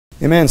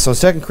Amen. So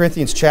 2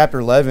 Corinthians chapter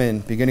 11,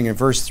 beginning in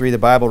verse 3, the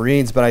Bible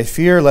reads, "But I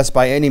fear lest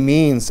by any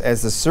means,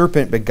 as the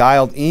serpent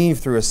beguiled Eve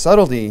through a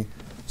subtlety,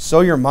 so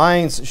your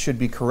minds should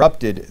be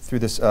corrupted through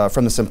this,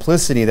 from the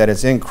simplicity that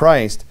is in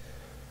Christ.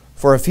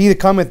 For if he that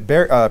cometh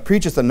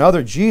preacheth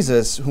another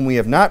Jesus, whom we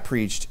have not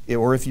preached,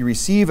 or if you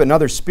receive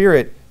another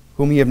spirit,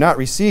 whom ye have not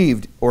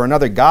received, or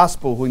another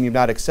gospel, whom ye have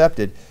not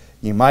accepted,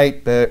 ye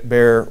might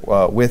bear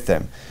with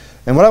them."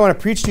 And what I want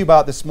to preach to you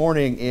about this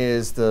morning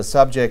is the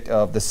subject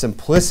of the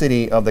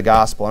simplicity of the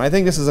gospel. And I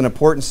think this is an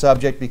important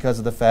subject because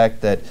of the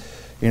fact that,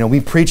 we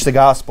preach the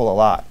gospel a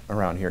lot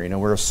around here.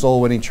 We're a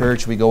soul-winning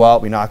church. We go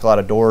out, we knock a lot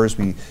of doors,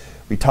 we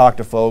talk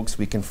to folks,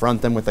 we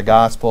confront them with the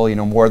gospel,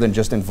 more than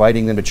just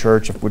inviting them to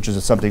church, which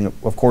is something,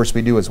 of course,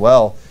 we do as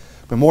well.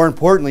 But more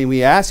importantly,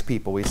 we ask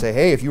people, we say,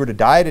 hey, if you were to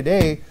die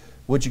today,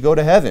 would you go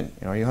to heaven?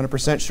 Are you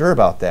 100% sure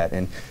about that?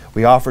 And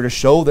we offer to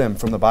show them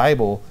from the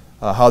Bible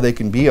how they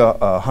can be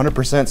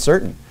 100%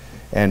 certain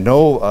and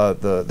know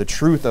the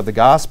truth of the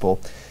gospel.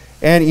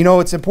 And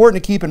it's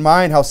important to keep in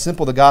mind how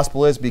simple the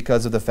gospel is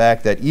because of the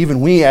fact that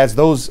even we, as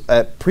those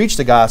that preach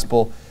the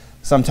gospel,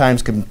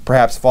 sometimes can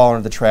perhaps fall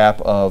into the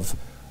trap of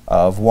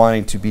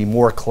wanting to be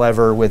more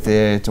clever with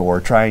it,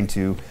 or trying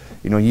to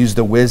use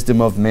the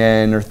wisdom of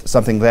men or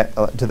something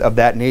of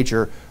that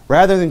nature,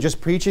 rather than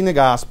just preaching the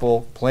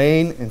gospel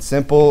plain and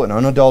simple and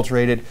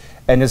unadulterated,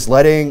 and just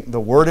letting the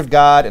Word of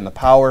God and the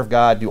power of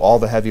God do all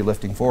the heavy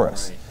lifting for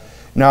us. Right.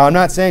 Now, I'm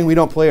not saying we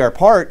don't play our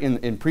part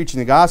in preaching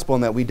the gospel,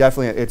 and that we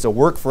definitely, it's a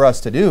work for us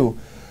to do.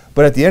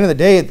 But at the end of the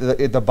day,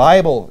 the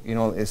Bible,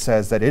 it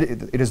says that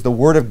it is the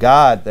Word of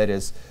God that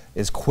is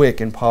quick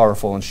and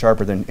powerful and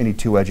sharper than any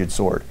two-edged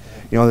sword.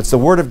 It's the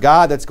Word of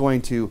God that's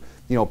going to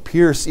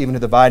pierce even to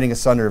dividing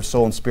asunder of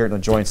soul and spirit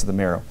and the joints of the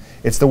marrow.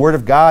 It's the Word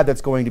of God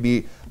that's going to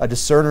be a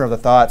discerner of the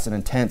thoughts and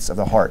intents of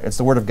the heart. It's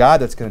the Word of God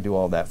that's going to do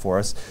all that for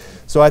us.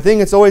 So I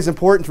think it's always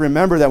important to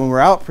remember that when we're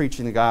out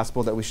preaching the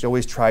gospel, that we should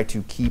always try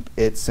to keep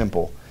it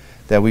simple,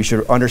 that we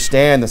should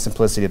understand the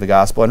simplicity of the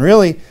gospel. And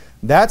really,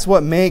 that's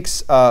what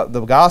makes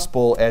the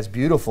gospel as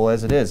beautiful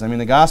as it is. I mean,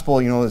 the gospel,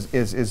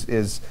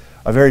 is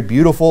a very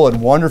beautiful and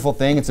wonderful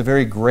thing. It's a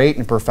very great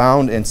and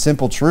profound and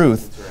simple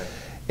truth. That's right.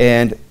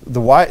 And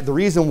the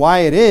reason why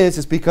it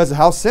is because of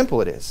how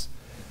simple it is.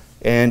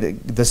 And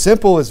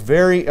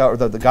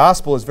the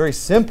gospel is very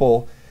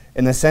simple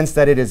in the sense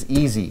that it is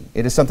easy.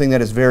 It is something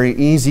that is very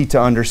easy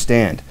to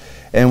understand.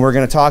 And we're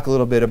going to talk a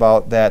little bit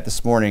about that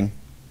this morning.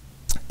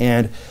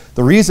 And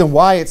the reason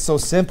why it's so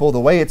simple,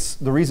 the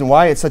reason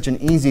why it's such an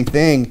easy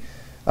thing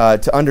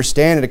to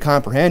understand and to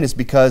comprehend is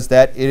because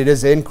that it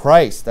is in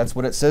Christ. That's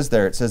what it says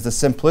there. It says the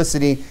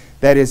simplicity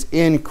that is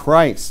in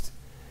Christ.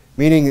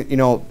 Meaning,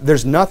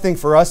 there's nothing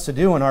for us to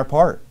do in our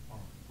part.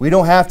 We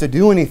don't have to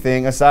do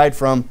anything aside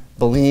from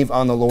believe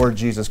on the Lord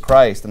Jesus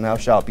Christ and thou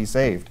shalt be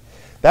saved.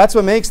 That's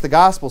what makes the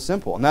gospel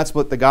simple, and that's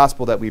what the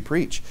gospel that we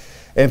preach.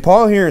 And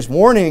Paul here is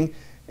warning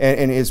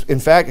and is in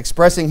fact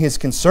expressing his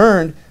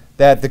concern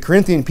that the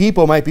Corinthian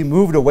people might be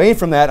moved away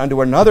from that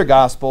unto another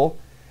gospel,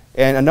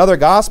 and another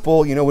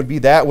gospel, would be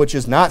that which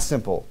is not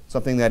simple,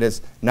 something that is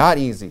not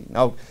easy.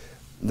 Now,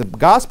 the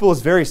gospel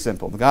is very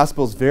simple. The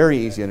gospel is very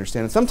easy to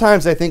understand. And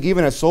sometimes I think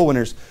even as soul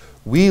winners,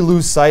 we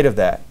lose sight of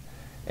that.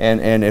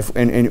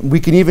 And we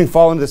can even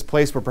fall into this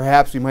place where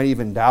perhaps we might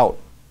even doubt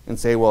and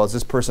say, well, does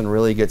this person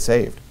really get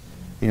saved?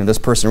 This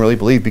person really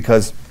believe?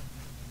 Because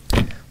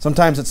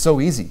sometimes it's so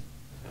easy.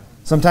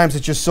 Sometimes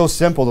it's just so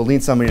simple to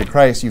lead somebody to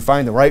Christ. You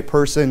find the right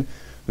person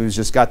who's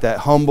just got that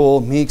humble,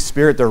 meek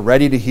spirit. They're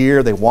ready to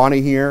hear. They want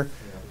to hear.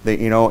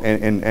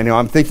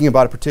 I'm thinking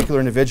about a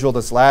particular individual.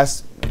 This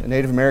last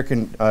Native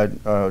American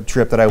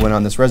trip that I went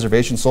on, this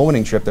reservation soul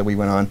winning trip that we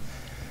went on.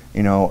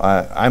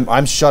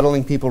 I'm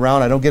shuttling people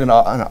around. I don't get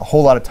a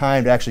whole lot of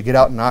time to actually get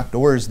out and knock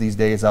doors these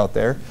days out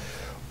there.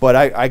 But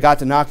I got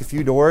to knock a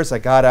few doors. I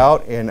got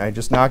out and I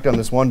just knocked on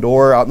this one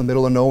door out in the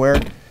middle of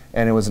nowhere,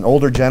 and it was an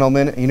older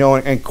gentleman.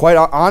 And quite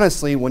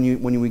honestly,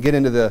 when we get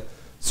into the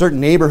certain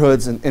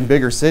neighborhoods in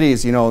bigger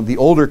cities, the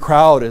older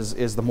crowd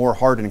is the more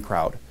hardened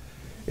crowd.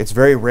 It's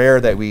very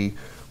rare that we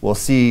will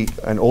see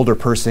an older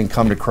person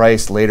come to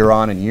Christ later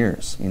on in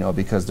years,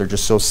 because they're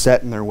just so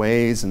set in their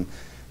ways, and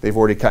they've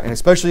already and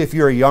especially if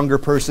you're a younger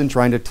person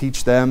trying to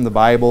teach them the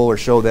Bible or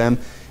show them,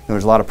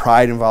 there's a lot of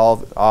pride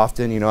involved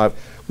often.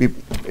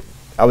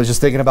 I was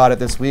just thinking about it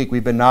this week.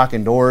 We've been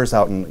knocking doors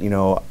out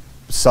in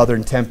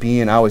southern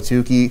Tempe and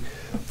Ahwatukee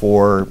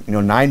for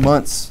 9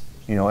 months.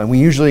 And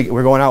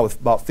we're going out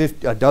with about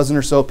a dozen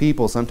or so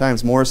people,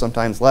 sometimes more,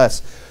 sometimes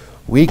less,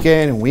 week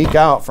in and week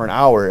out for an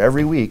hour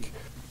every week.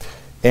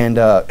 And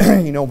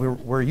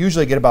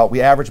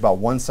we average about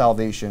one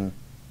salvation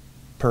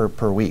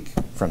per week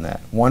from that.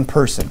 One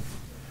person.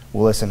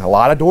 Well, listen, a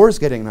lot of doors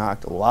getting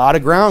knocked, a lot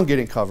of ground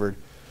getting covered,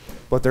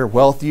 but they're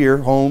wealthier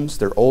homes.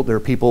 They're older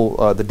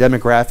people. The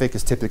demographic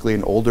is typically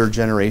an older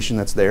generation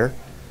that's there.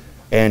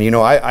 And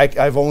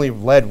I've only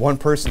led one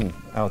person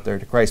out there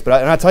to Christ.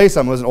 But I'll tell you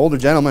something. It was an older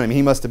gentleman. I mean,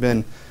 he must have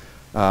been,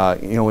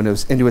 when he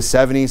was into his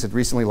 70s, had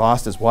recently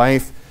lost his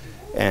wife,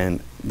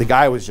 and the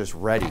guy was just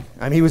ready.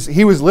 I mean,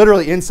 he was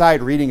literally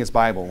inside reading his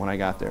Bible when I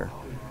got there.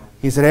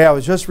 He said, hey, I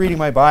was just reading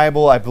my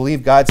Bible. I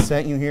believe God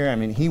sent you here. I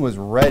mean, he was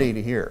ready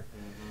to hear.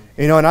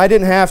 You know, and I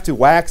didn't have to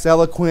wax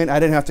eloquent. I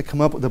didn't have to come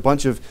up with a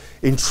bunch of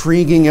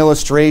intriguing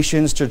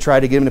illustrations to try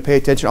to get him to pay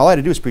attention. All I had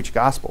to do was preach the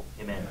gospel.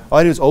 Amen. All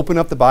I had to do was open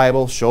up the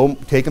Bible,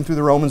 take him through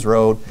the Romans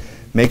road,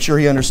 make sure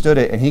he understood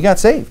it, and he got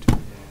saved.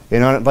 You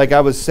know, like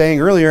I was saying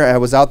earlier, I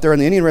was out there on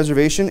the Indian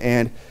reservation,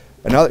 and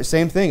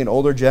same thing, an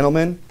older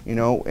gentleman, you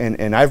know,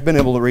 and I've been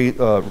able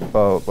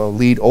to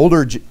lead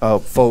older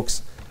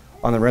folks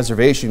on the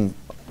reservation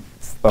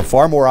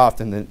far more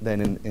often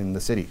than in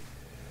the city.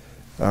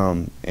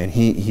 And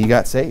he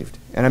got saved.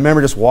 And I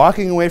remember just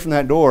walking away from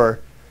that door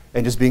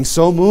and just being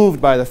so moved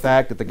by the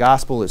fact that the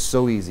gospel is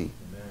so easy.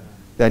 Amen.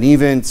 That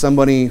even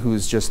somebody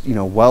who's just, you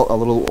know, a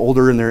little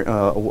older in their,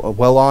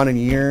 well on in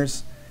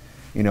years,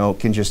 you know,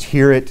 can just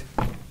hear it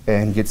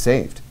and get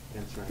saved.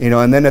 That's right. You know,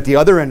 and then at the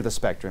other end of the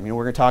spectrum, you know,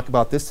 we're going to talk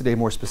about this today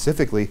more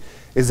specifically,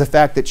 is the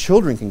fact that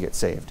children can get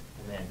saved.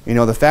 Amen. You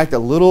know, the fact that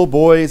little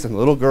boys and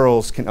little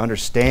girls can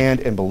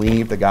understand and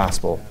believe the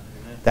gospel.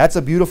 That's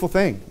a beautiful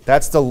thing.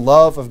 That's the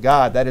love of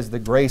God. That is the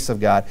grace of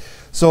God.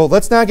 So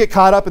let's not get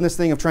caught up in this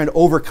thing of trying to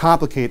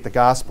overcomplicate the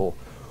gospel,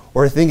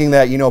 or thinking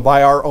that, you know,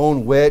 by our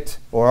own wit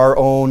or our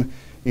own,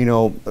 you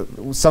know,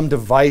 some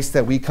device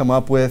that we come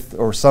up with,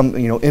 or some,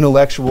 you know,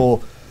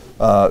 intellectual,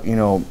 you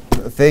know,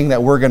 thing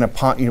that we're going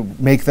to, you know,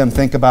 make them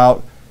think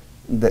about,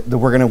 that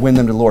we're going to win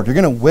them to the Lord. You're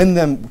going to win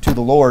them to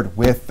the Lord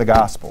with the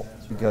gospel,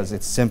 because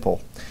it's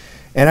simple.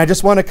 And I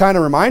just want to kind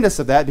of remind us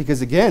of that,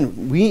 because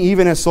again, we,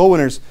 even as soul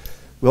winners,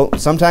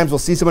 sometimes we'll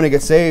see somebody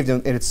get saved,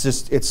 and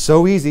it's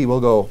so easy. We'll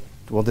go,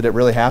 well, did it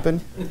really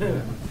happen?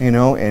 You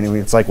know, and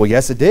it's like, well,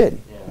 yes, it did.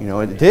 You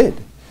know, it did.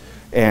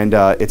 And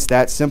it's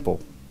that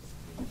simple.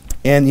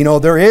 And, you know,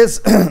 there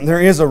is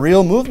a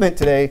real movement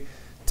today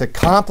to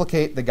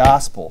complicate the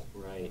gospel.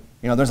 Right.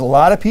 You know, there's a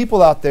lot of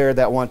people out there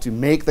that want to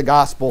make the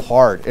gospel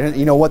hard. And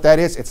you know what that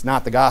is? It's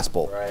not the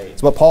gospel. Right.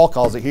 It's what Paul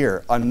calls it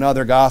here,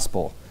 another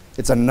gospel.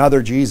 It's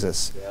another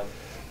Jesus.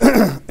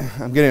 Yep.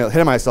 I'm getting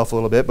ahead of myself a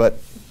little bit, but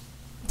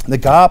the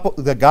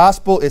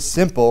gospel is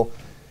simple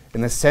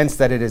in the sense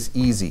that it is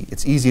easy.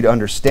 It's easy to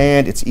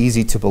understand. It's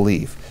easy to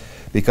believe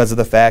because of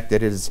the fact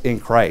that it is in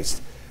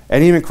Christ.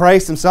 And even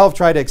Christ himself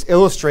tried to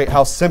illustrate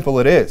how simple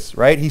it is,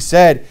 right? He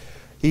said,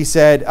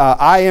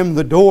 I am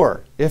the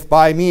door. If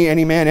by me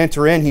any man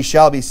enter in, he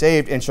shall be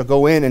saved, and shall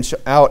go in and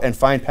out and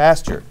find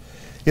pasture.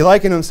 He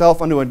likened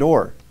himself unto a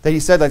door. That he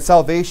said that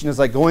salvation is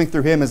like going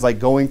through him, is like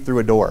going through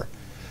a door.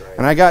 Right.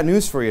 And I got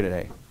news for you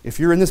today. If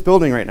you're in this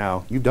building right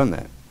now, you've done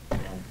that.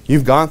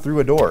 You've gone through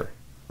a door,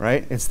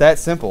 right? It's that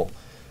simple.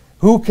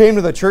 Who came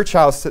to the church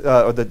house,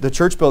 or the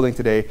church building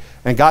today,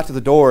 and got to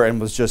the door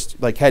and was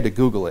just like, had to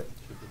Google it?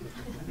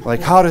 Like,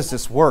 how does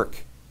this work?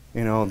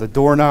 You know, the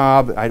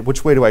doorknob,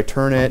 which way do I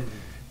turn it?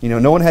 You know,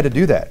 no one had to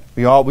do that.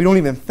 We don't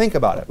even think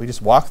about it. We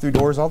just walk through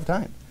doors all the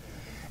time.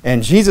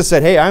 And Jesus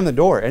said, hey, I'm the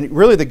door. And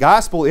really, the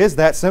gospel is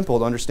that simple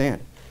to understand.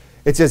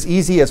 It's as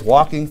easy as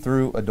walking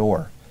through a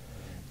door.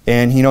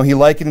 And, you know, he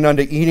likened it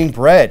unto eating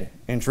bread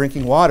and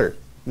drinking water.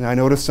 And I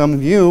noticed some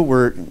of you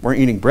weren't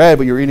eating bread,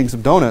 but you were eating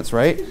some donuts,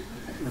 right?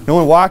 No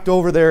one walked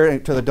over there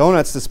to the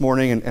donuts this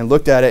morning and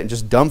looked at it and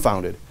just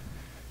dumbfounded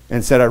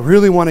and said, I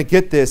really want to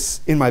get this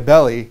in my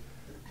belly,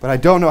 but I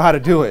don't know how to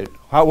do it.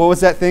 What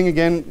was that thing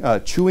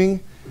again? Chewing?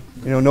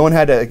 You know, no one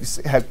had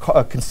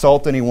to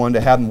consult anyone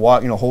to have them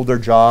walk, you know, hold their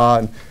jaw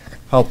and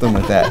help them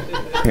with that,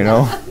 you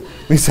know?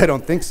 At least I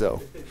don't think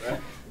so.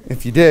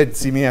 If you did,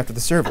 see me after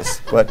the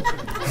service, but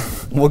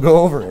we'll go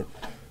over it.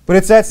 But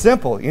it's that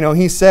simple. You know,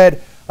 he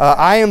said,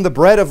 I am the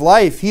bread of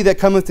life. He that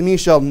cometh to me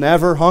shall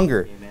never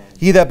hunger. Amen.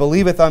 He that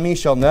believeth on me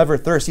shall never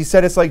thirst. He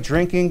said it's like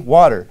drinking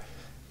water.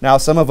 Now,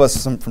 some of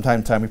us, from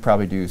time to time, we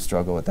probably do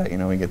struggle with that. You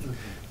know, we get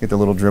the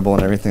little dribble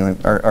and everything.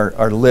 Like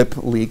our lip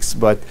leaks.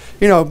 But,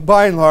 you know,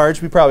 by and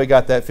large, we probably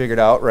got that figured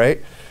out,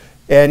 right?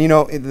 And, you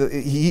know,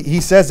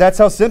 he says that's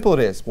how simple it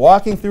is.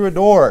 Walking through a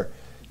door,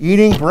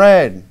 eating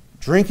bread,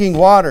 drinking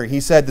water. He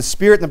said, the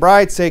Spirit and the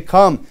bride say,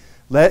 come.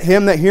 Let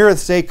him that heareth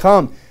say,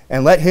 come.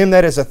 And let him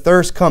that is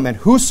athirst come, and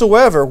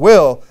whosoever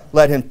will,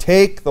 let him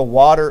take the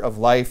water of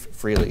life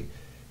freely.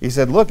 He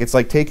said, look, it's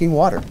like taking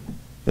water.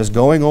 Just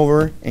going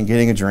over and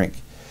getting a drink.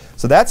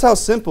 So that's how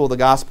simple the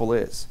gospel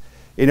is.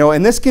 You know,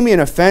 and this can be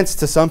an offense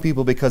to some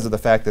people because of the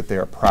fact that they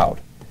are proud.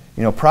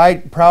 You know,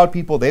 proud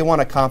people, they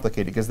want to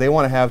complicate it because they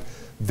want to have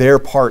their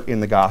part in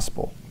the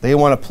gospel. They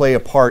want to play a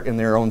part in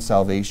their own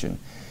salvation.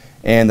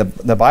 And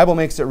the Bible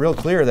makes it real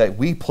clear that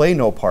we play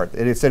no part.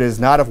 It said it is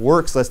not of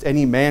works lest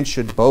any man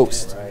should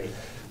boast. Right.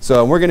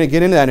 So we're going to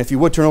get into that. And if you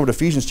would turn over to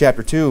Ephesians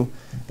chapter 2,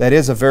 that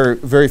is a very,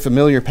 very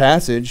familiar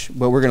passage,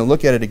 but we're going to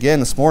look at it again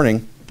this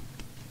morning.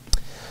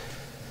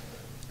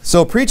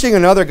 So preaching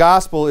another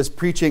gospel is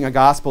preaching a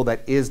gospel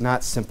that is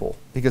not simple,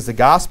 because the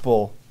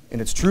gospel in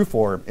its true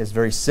form is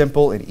very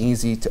simple and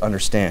easy to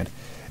understand.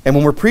 And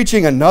when we're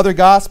preaching another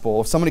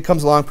gospel, if somebody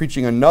comes along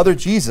preaching another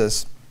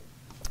Jesus,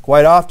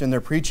 quite often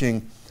they're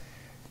preaching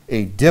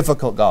a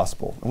difficult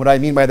gospel. And what I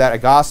mean by that, a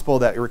gospel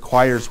that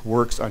requires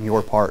works on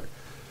your part.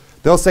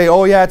 They'll say,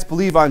 oh yeah, it's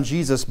believe on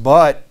Jesus,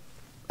 but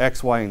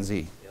X, Y, and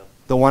Z. Yep.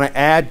 They'll want to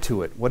add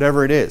to it,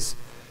 whatever it is.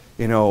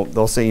 You know,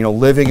 they'll say, you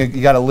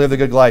got to live a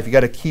good life. You got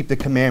to keep the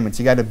commandments.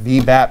 You got to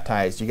be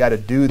baptized. You got to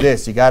do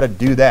this. You got to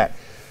do that.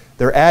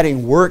 They're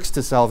adding works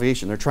to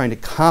salvation. They're trying to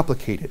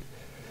complicate it.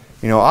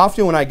 You know,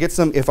 often when I get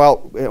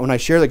when I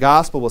share the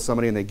gospel with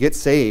somebody and they get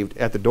saved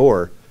at the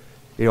door,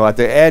 you know, at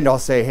the end I'll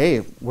say,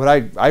 hey,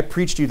 I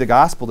preached you the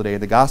gospel today.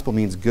 The gospel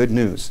means good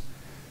news.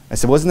 I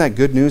said, wasn't that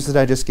good news that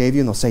I just gave you?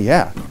 And they'll say,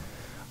 yeah.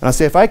 And I'll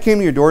say, if I came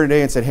to your door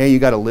today and said, hey, you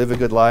got to live a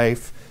good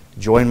life,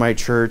 join my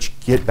church,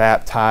 get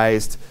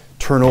baptized,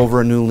 turn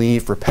over a new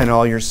leaf, repent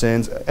all your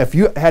sins.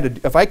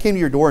 If I came to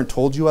your door and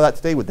told you all that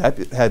today, would that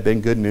have been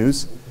good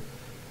news?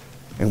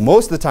 And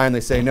most of the time they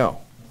say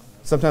no.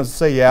 Sometimes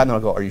they'll say yeah, and they'll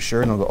go, are you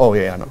sure? And they'll go, oh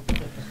yeah, I know.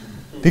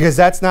 Because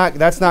that's not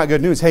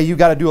good news. Hey, you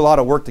got to do a lot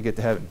of work to get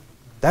to heaven.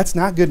 That's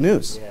not good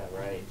news. Yeah,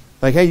 right.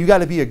 Like, hey, you got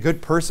to be a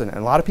good person. And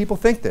a lot of people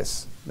think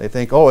this. They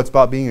think, oh, it's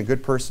about being a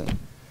good person.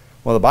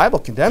 Well, the Bible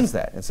condemns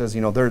that. It says,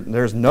 you know,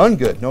 there's none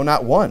good, no,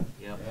 not one.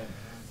 Yep.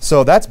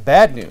 So that's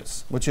bad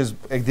news, which is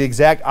the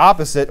exact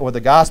opposite of what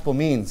the gospel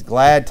means.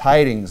 Glad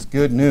tidings,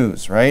 good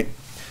news, right?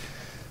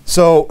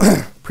 So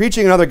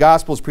preaching another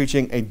gospel is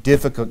preaching a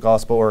difficult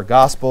gospel, or a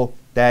gospel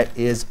that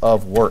is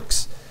of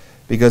works.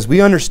 Because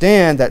we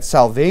understand that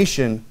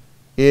salvation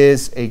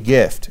is a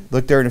gift.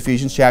 Look there in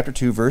Ephesians chapter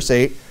 2, verse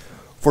 8.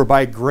 For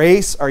by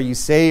grace are you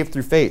saved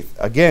through faith.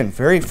 Again,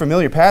 very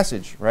familiar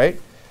passage,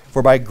 right?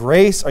 For by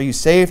grace are you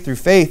saved through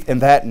faith,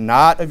 and that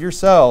not of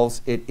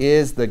yourselves, it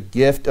is the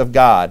gift of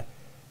God,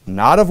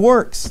 not of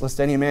works,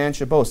 lest any man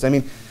should boast. I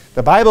mean,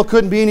 the Bible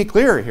couldn't be any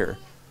clearer here.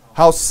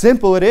 How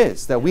simple it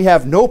is that we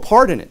have no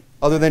part in it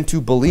other than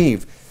to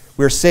believe.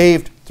 We're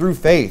saved through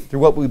faith, through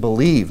what we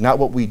believe, not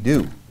what we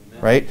do,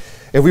 right?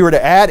 If we were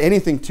to add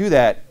anything to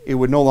that, it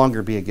would no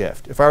longer be a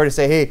gift. If I were to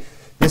say, hey,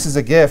 this is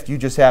a gift, you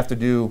just have to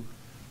do,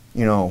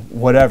 you know,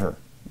 whatever.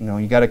 You know,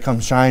 you got to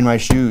come shine my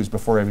shoes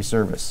before every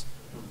service.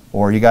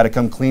 Or you got to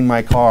come clean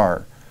my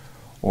car.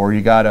 Or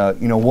you got to,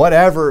 you know,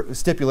 whatever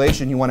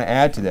stipulation you want to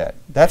add to that.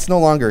 That's no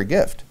longer a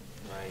gift.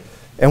 Right.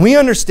 And we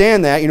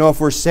understand that, you know,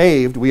 if we're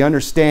saved, we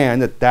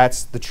understand that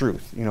that's the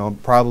truth. You know,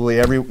 probably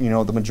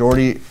the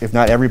majority, if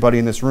not everybody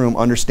in this room,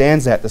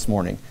 understands that this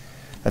morning,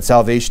 that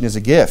salvation is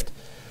a gift.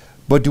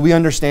 But do we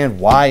understand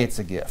why it's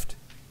a gift?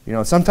 You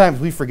know, sometimes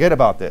we forget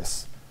about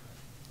this.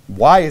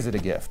 Why is it a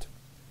gift?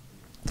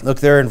 Look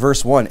there in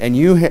verse 1. And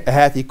you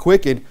hath he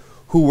quickened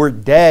who were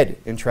dead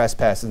in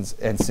trespasses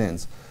and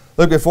sins.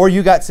 Look, before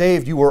you got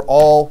saved, you were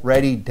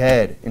already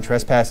dead in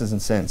trespasses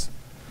and sins.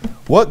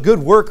 What good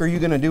work are you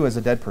going to do as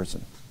a dead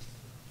person?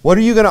 What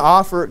are you going to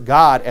offer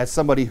God as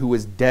somebody who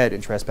is dead in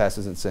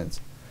trespasses and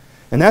sins?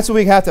 And that's what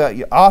we have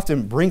to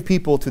often bring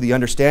people to the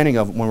understanding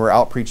of when we're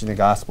out preaching the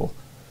gospel,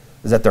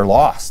 is that they're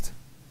lost,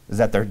 is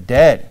that they're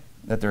dead,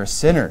 that they're a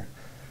sinner,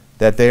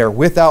 that they are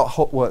without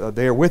hope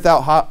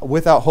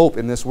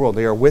in this world.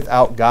 They are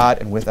without God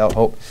and without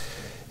hope.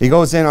 He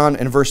goes on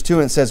in verse 2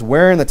 and says,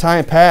 where in the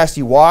time past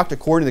you walked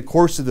according to the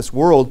course of this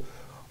world,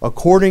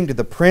 according to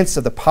the prince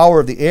of the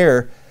power of the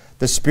air,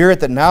 the spirit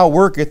that now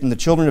worketh in the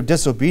children of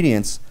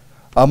disobedience,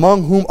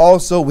 among whom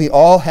also we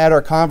all had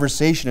our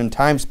conversation in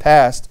times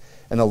past,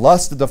 in the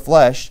lust of the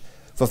flesh,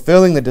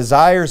 fulfilling the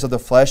desires of the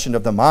flesh and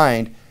of the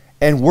mind,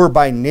 and were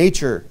by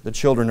nature the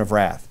children of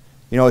wrath.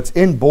 You know, it's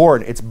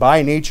inborn, it's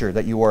by nature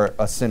that you are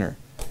a sinner.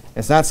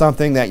 It's not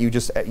something that you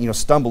just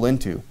stumble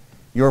into.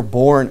 You're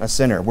born a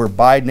sinner. We're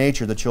by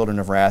nature the children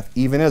of wrath,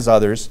 even as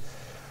others.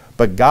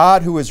 But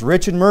God, who is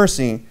rich in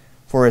mercy,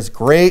 for his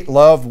great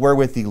love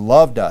wherewith he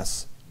loved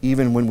us,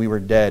 even when we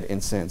were dead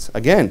in sins.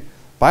 Again,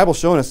 Bible's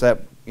showing us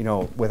that, you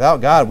know,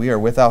 without God, we are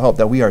without hope,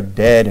 that we are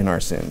dead in our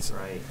sins.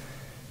 Right.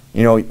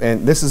 You know,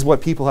 and this is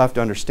what people have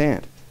to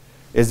understand,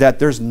 is that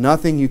there's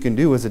nothing you can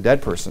do as a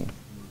dead person.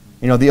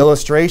 You know, the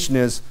illustration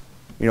is,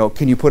 you know,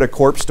 can you put a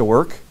corpse to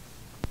work?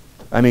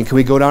 I mean, can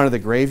we go down to the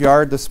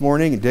graveyard this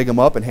morning and dig them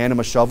up and hand them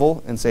a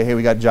shovel and say, hey,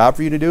 we got a job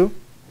for you to do?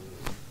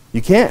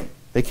 You can't.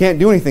 They can't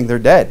do anything. They're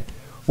dead.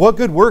 What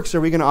good works are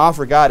we going to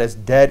offer God as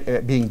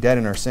dead, being dead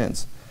in our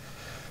sins?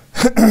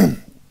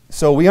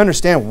 So we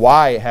understand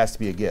why it has to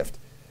be a gift,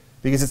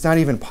 because it's not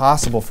even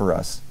possible for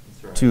us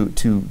to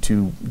do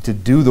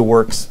the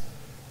works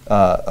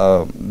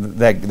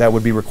that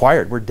would be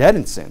required. We're dead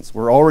in sins.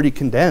 We're already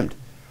condemned.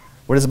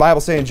 What does the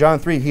Bible say in John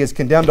 3? He is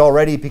condemned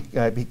already.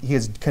 He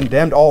is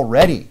condemned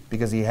already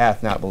because he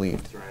hath not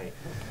believed. That's right.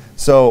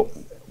 So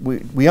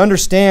we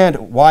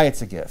understand why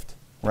it's a gift,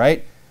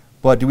 right?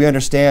 But do we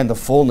understand the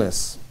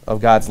fullness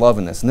of God's love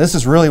in this? And this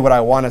is really what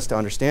I want us to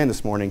understand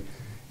this morning,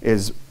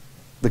 is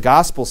the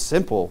gospel's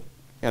simple,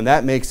 and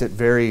that makes it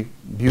very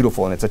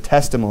beautiful, and it's a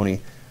testimony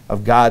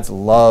of God's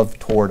love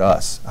toward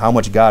us, how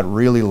much God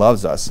really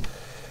loves us.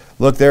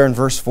 Look there in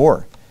verse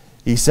 4.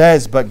 He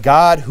says, but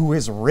God, who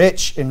is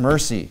rich in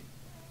mercy,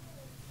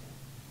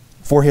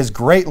 for his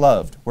great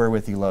love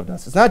wherewith he loved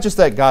us. It's not just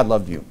that God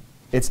loved you.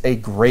 It's a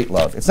great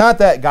love. It's not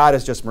that God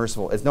is just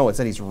merciful. It's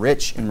that he's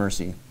rich in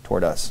mercy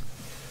toward us.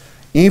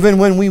 Even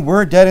when we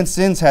were dead in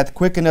sins, hath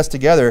quickened us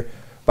together.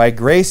 By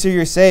grace are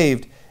you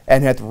saved,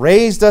 and hath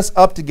raised us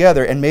up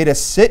together, and made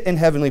us sit in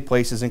heavenly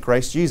places in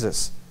Christ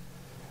Jesus.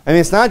 I mean,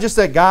 it's not just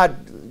that God,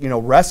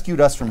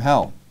 rescued us from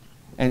hell.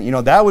 And,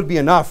 that would be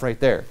enough right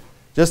there.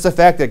 Just the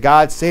fact that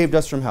God saved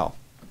us from hell.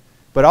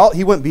 But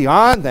he went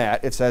beyond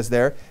that, it says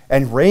there,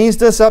 and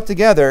raised us up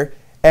together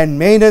and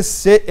made us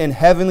sit in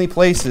heavenly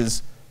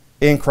places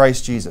in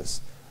Christ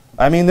Jesus.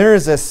 I mean, there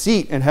is a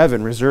seat in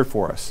heaven reserved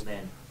for us.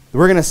 Amen.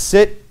 We're going to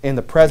sit in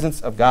the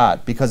presence of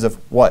God because of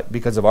what?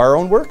 Because of our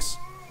own works?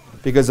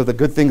 Because of the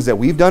good things that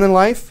we've done in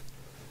life?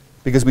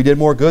 Because we did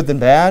more good than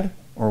bad?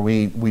 Or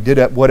we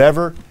did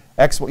whatever?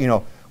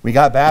 We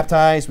got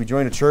baptized, we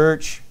joined a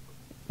church,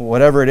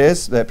 whatever it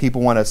is that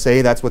people want to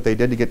say that's what they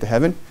did to get to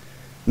heaven.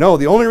 No,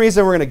 the only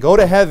reason we're going to go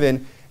to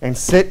heaven and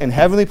sit in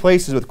heavenly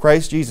places with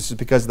Christ Jesus is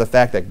because of the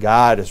fact that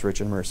God is rich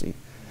in mercy.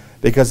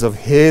 Because of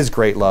His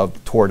great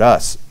love toward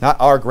us, not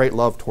our great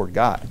love toward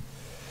God.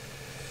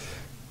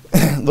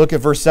 Look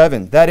at verse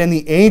 7. That in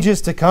the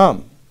ages to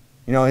come,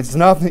 it's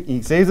nothing.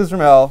 He saves us from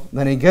hell,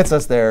 then He gets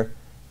us there,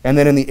 and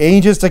then in the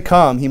ages to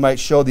come, He might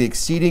show the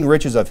exceeding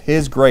riches of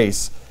His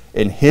grace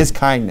and His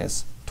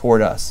kindness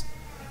toward us.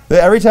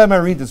 Every time I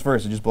read this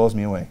verse, it just blows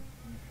me away.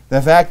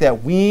 The fact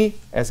that we,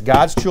 as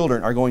God's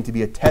children, are going to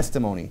be a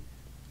testimony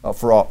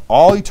for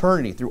all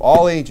eternity, through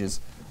all ages,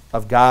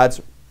 of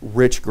God's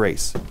rich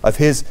grace, of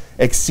His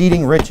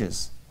exceeding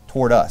riches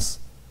toward us.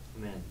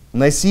 Amen. When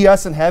they see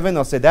us in heaven,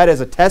 they'll say that is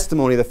a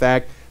testimony of the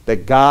fact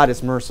that God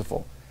is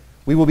merciful.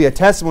 We will be a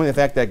testimony of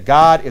the fact that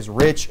God is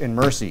rich in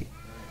mercy.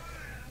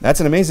 That's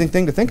an amazing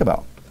thing to think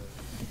about.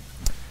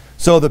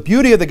 So the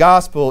beauty of the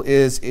gospel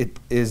is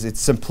its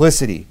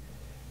simplicity.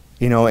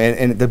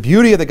 And the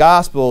beauty of the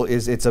gospel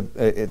is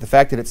the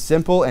fact that it's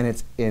simple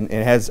and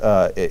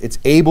it's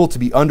able to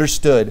be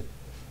understood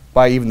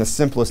by even the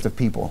simplest of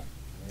people.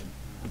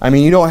 I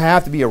mean, you don't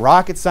have to be a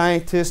rocket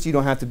scientist. You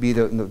don't have to be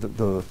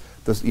the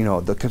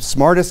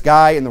smartest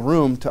guy in the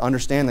room to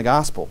understand the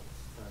gospel.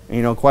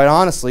 And, quite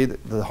honestly,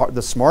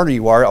 the smarter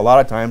you are, a lot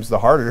of times, the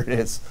harder it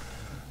is,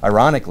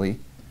 ironically.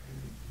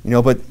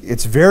 But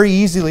it's very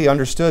easily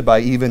understood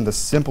by even the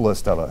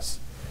simplest of us.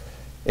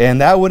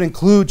 And that would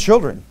include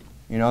children.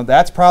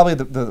 That's probably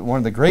one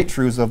of the great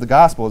truths of the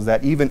gospel is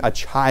that even a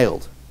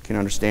child can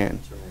understand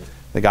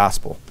the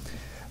gospel.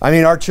 I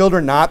mean, are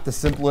children not the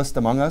simplest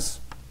among us?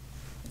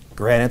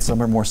 Granted,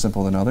 some are more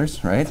simple than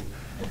others, right?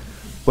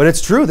 But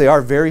it's true, they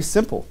are very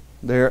simple.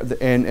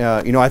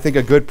 I think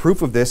a good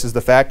proof of this is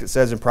the fact it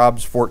says in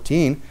Proverbs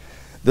 14,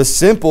 the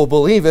simple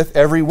believeth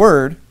every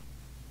word,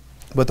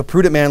 but the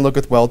prudent man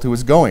looketh well to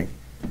his going.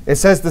 It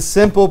says the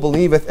simple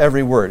believeth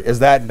every word. Is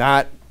that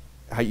not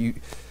how you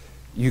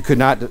could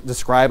not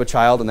describe a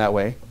child in that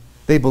way?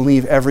 They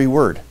believe every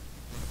word.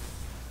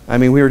 I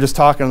mean, we were just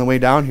talking on the way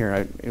down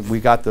here. We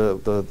got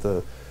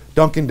the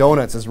Dunkin'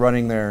 Donuts is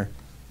running their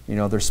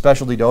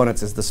specialty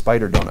donuts is the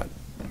spider donut.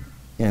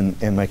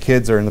 And my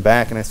kids are in the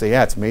back, and I say,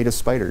 yeah, it's made of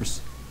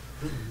spiders.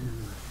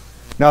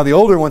 Now, the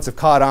older ones have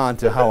caught on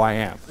to how I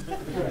am,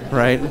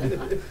 right?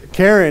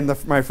 Karen,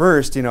 my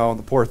first,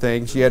 the poor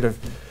thing, she had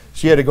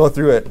to go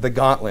through the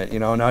gauntlet,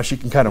 Now she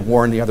can kind of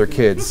warn the other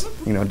kids,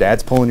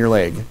 Dad's pulling your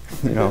leg,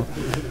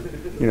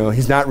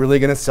 He's not really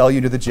going to sell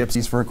you to the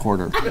gypsies for a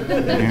quarter,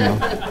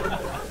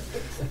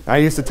 I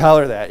used to tell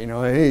her that,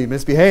 hey,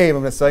 misbehave,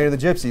 I'm going to sell you to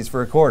the gypsies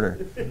for a quarter.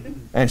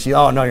 And she,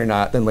 oh, no, you're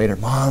not. Then later,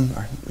 Mom,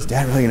 is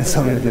Dad really going to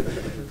sell me to the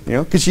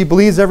gypsies? Because she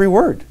believes every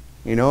word,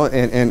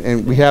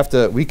 and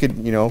we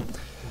could,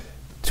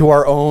 to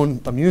our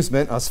own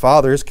amusement, us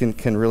fathers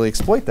can really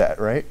exploit that,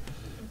 right?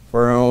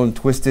 For our own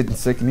twisted and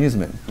sick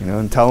amusement,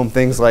 and tell them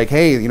things like,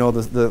 hey,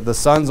 the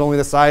sun's only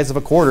the size of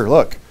a quarter,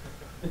 look,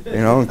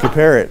 and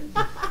compare it.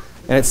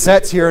 And it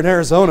sets here in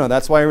Arizona,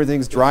 that's why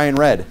everything's dry and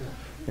red.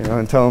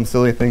 And tell them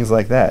silly things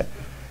like that.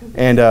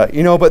 And,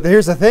 but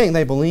here's the thing,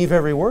 they believe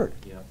every word.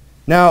 Yeah.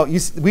 Now,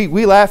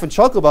 we laugh and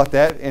chuckle about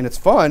that, and it's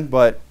fun,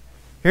 but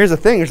here's the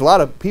thing, there's a lot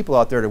of people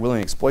out there that are willing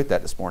to exploit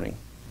that this morning.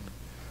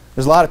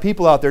 There's a lot of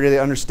people out there that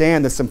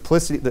understand the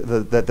simplicity,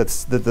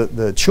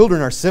 the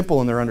children are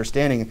simple in their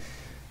understanding,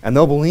 and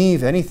they'll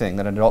believe anything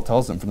that an adult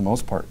tells them for the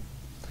most part,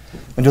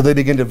 until they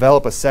begin to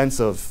develop a sense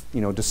of,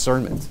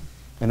 discernment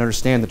and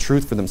understand the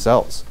truth for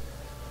themselves.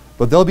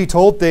 But they'll be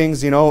told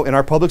things, in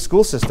our public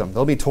school system.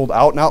 They'll be told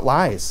out-and-out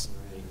lies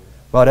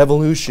about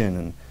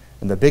evolution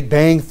and the Big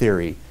Bang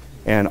Theory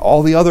and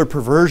all the other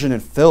perversion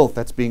and filth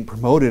that's being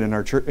promoted in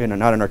our church,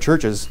 not in our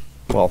churches.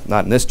 Well,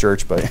 not in this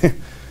church, but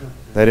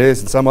that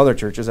is in some other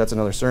churches. That's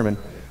another sermon.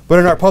 But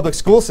in our public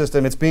school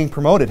system, it's being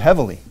promoted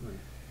heavily.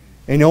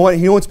 And you know what?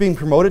 You know what's being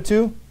promoted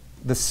to?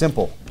 The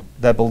simple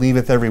that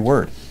believeth every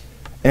word.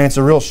 And it's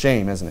a real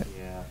shame, isn't it?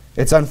 Yeah.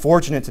 It's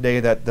unfortunate today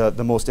that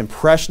the most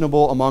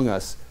impressionable among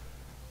us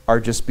are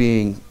just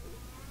being,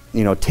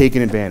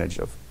 taken advantage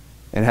of,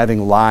 and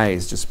having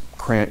lies just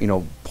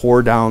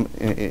pour down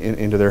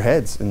into their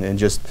heads, and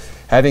just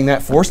having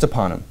that forced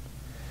upon them,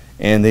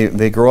 and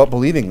they grow up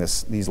believing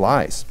these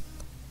lies.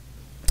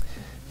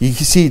 You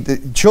see,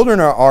 the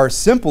children are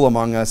simple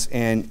among us,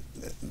 and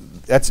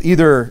that's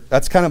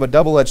kind of a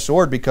double-edged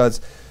sword, because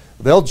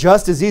they'll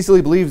just as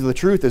easily believe the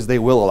truth as they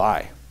will a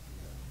lie.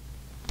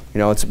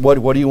 It's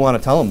what do you want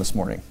to tell them this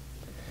morning?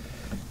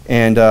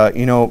 And,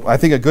 I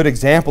think a good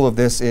example of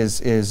this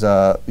is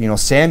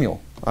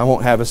Samuel. I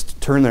won't have us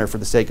turn there for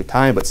the sake of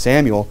time, but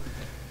Samuel,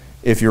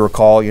 if you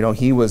recall,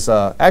 he was,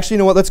 actually, you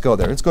know what, let's go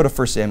there. Let's go to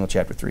 1 Samuel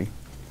chapter 3.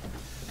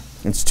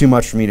 It's too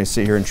much for me to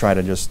sit here and try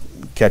to just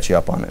catch you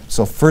up on it.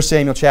 So 1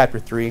 Samuel chapter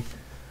 3.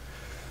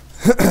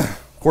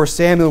 Of course,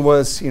 Samuel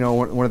was,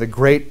 one of the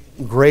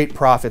great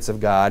prophets of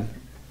God.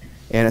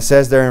 And it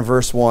says there in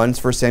verse 1,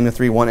 1 Samuel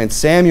 3:1, and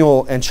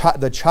Samuel, and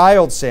the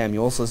child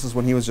Samuel, so this is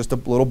when he was just a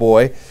little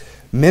boy,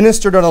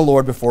 ministered unto the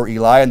Lord before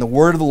Eli, and the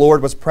word of the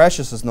Lord was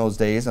precious in those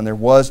days, and there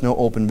was no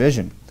open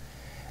vision.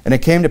 And it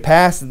came to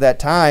pass at that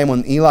time,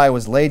 when Eli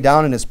was laid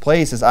down in his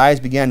place, his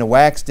eyes began to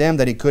wax dim,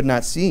 that he could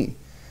not see.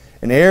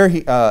 And ere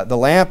the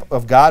lamp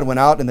of God went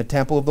out in the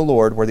temple of the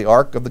Lord, where the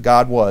ark of the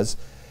God was,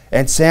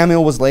 and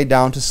Samuel was laid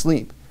down to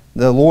sleep.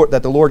 The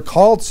Lord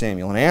called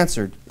Samuel, and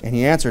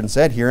he answered and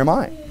said, Here am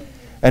I.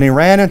 And he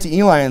ran unto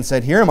Eli and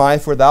said, Here am I,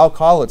 for thou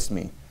calledst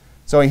me.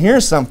 So he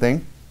hears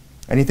something,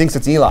 and he thinks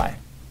it's Eli,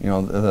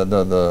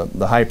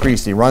 the high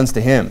priest. He runs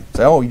to him,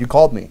 says, Oh, you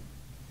called me.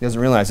 He doesn't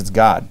realize it's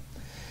God.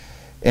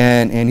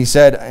 And he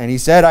said,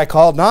 I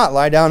called not,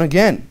 lie down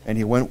again. And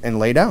he went and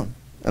lay down.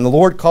 And the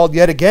Lord called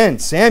yet again,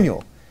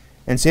 Samuel.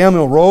 And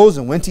Samuel rose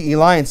and went to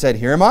Eli and said,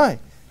 Here am I,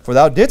 for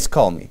thou didst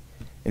call me.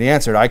 And he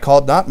answered, I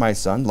called not, my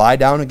son, lie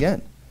down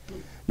again.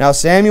 Now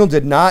Samuel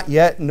did not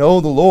yet know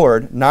the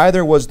Lord,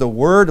 neither was the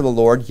word of the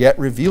Lord yet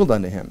revealed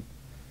unto him.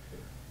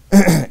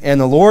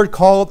 And the Lord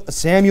called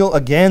Samuel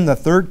again the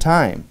third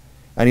time.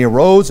 And he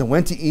arose and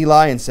went to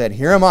Eli and said,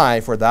 Here am I,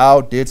 for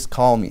thou didst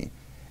call me.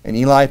 And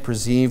Eli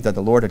perceived that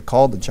the Lord had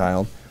called the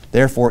child.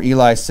 Therefore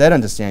Eli said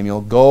unto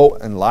Samuel, Go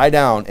and lie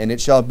down, and it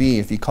shall be,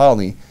 if he call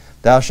thee,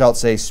 thou shalt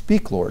say,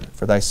 Speak, Lord,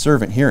 for thy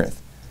servant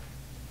heareth.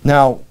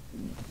 Now,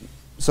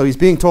 so he's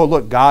being told,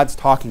 look, God's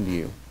talking to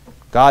you.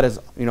 God is,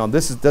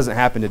 doesn't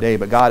happen today,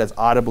 but God is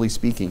audibly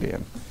speaking to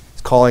him.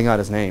 He's calling out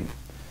his name.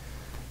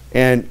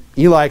 And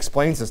Eli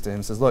explains this to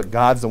him, says, look,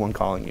 God's the one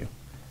calling you.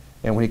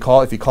 And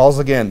if he calls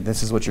again,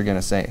 this is what you're going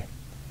to say.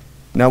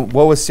 Now,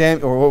 what was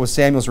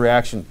Samuel's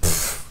reaction?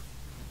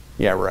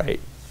 Yeah, right.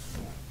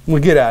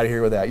 We'll get out of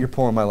here with that. You're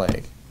pulling my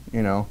leg. What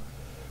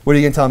are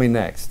you going to tell me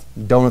next?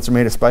 Donuts are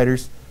made of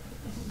spiders?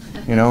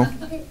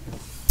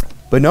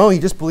 But no, he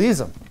just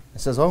believes him. He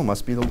says, oh,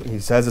 must be he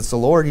says it's the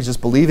Lord. He's just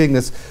believing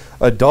this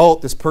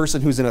adult, this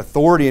person who's in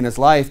authority in his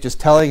life, just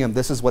telling him,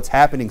 this is what's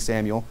happening,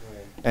 Samuel.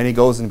 And he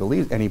goes and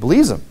he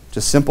believes him.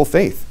 Just simple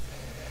faith.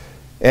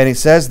 And he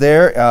says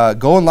there,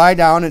 Go and lie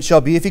down, and it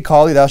shall be, if he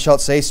call thee, thou shalt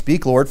say,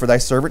 Speak, Lord, for thy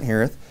servant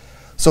heareth.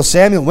 So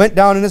Samuel went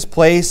down in his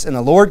place, and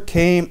the Lord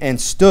came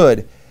and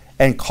stood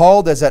and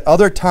called as at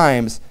other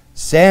times,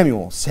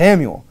 Samuel,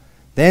 Samuel.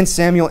 Then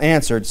Samuel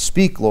answered,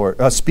 Speak,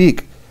 Lord,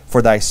 speak,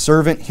 for thy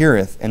servant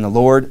heareth. And the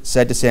Lord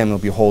said to Samuel,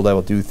 Behold, I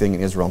will do a thing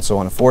in Israel, and so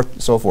on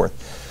and so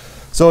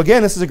forth. So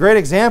again, this is a great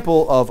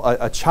example of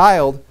a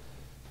child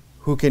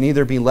who can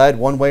either be led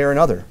one way or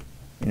another.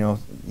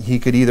 He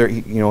could either,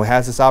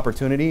 has this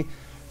opportunity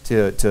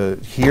to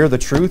hear the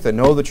truth and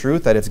know the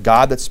truth, that it's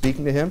God that's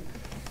speaking to him.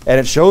 And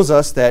it shows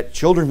us that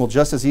children will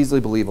just as easily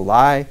believe a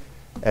lie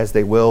as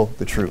they will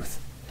the truth.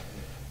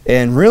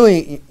 And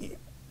really,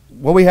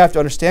 what we have to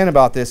understand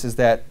about this is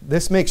that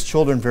this makes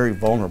children very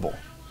vulnerable.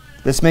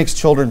 This makes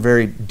children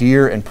very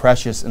dear and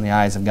precious in the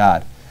eyes of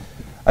God.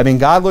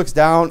 God looks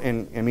down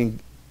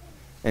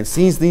and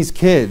sees these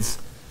kids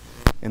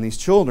and these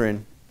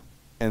children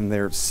and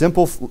their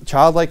simple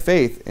childlike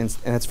faith, and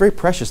it's very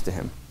precious to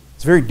him.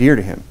 It's very dear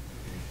to him.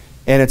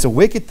 And it's a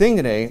wicked thing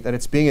today that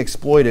it's being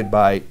exploited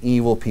by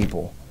evil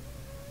people.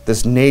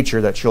 This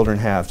nature that children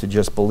have to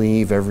just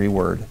believe every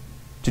word,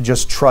 to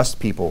just trust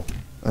people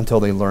until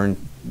they learn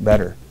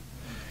better.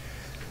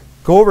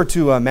 Go over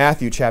to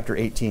Matthew chapter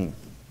 18.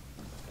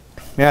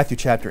 Matthew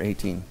chapter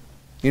 18.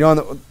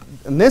 And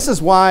this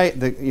is why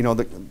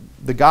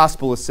the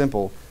gospel is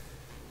simple,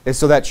 is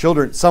so that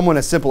someone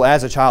as simple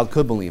as a child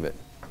could believe it.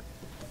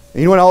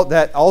 And what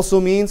that also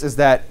means is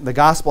that the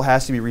gospel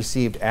has to be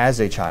received as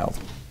a child.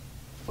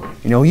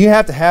 You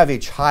have to have a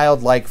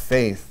childlike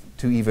faith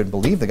to even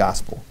believe the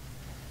gospel.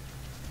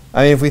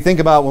 If we think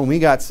about when we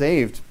got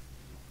saved,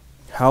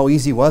 how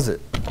easy was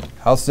it?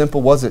 How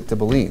simple was it to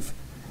believe?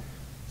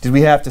 Did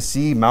we have to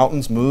see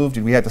mountains move?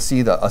 Did we have to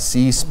see a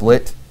sea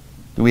split?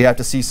 Did we have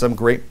to see some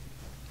great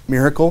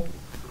miracle?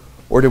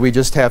 Or did we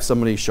just have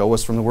somebody show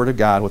us from the Word of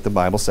God what the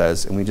Bible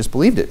says, and we just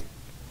believed it?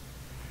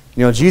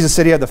 Jesus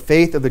said he had the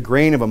faith of the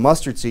grain of a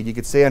mustard seed. You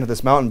could say unto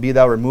this mountain, Be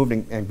thou removed,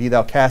 and be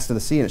thou cast into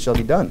the sea, and it shall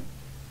be done.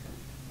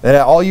 That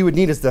all you would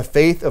need is the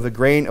faith of the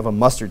grain of a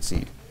mustard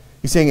seed.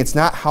 He's saying it's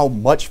not how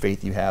much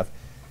faith you have.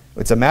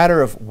 It's a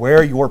matter of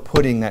where you're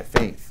putting that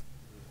faith.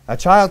 A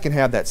child can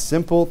have that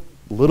simple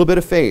little bit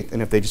of faith,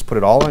 and if they just put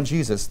it all on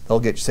Jesus,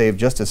 they'll get saved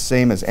just as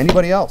same as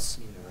anybody else.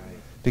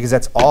 Because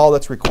that's all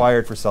that's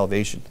required for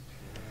salvation.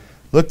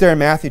 Look there in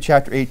Matthew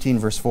chapter 18,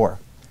 verse 4.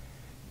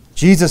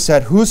 Jesus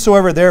said,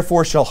 Whosoever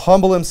therefore shall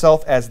humble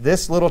himself as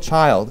this little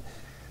child,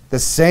 the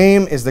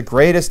same is the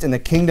greatest in the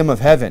kingdom of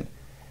heaven.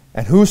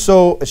 And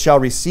whoso shall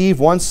receive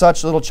one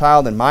such little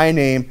child in my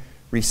name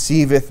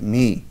receiveth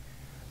me.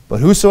 But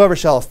whosoever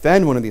shall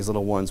offend one of these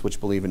little ones which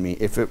believe in me,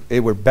 if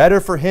it were better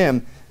for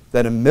him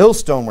that a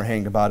millstone were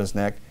hanged about his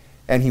neck,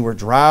 and he were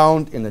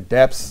drowned in the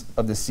depths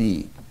of the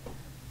sea.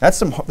 That's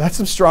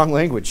some strong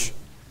language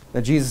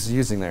that Jesus is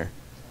using there.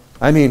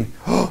 I mean,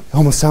 it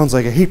almost sounds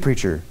like a hate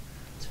preacher.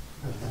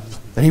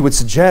 That he would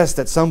suggest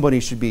that somebody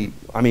should be,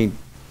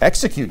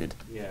 executed.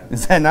 Yeah.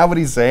 Is that not what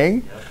he's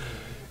saying? Yep.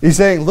 He's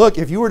saying, look,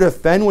 if you were to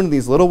offend one of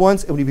these little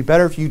ones, it would be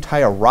better if you tie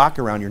a rock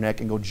around your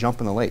neck and go jump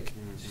in the lake.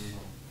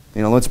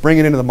 Mm-hmm. Let's bring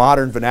it into the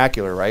modern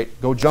vernacular, right?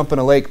 Go jump in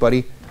a lake,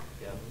 buddy.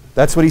 Yep.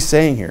 That's what he's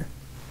saying here.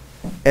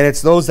 And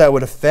it's those that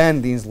would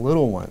offend these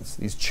little ones,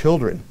 these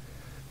children,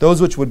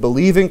 those which would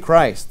believe in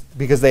Christ,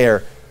 because they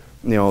are,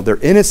 they're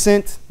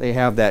innocent, they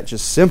have that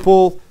just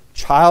simple,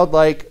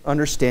 childlike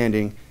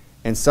understanding,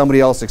 and somebody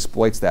else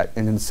exploits that.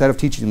 And instead of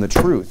teaching them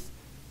the truth,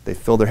 they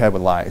fill their head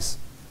with lies,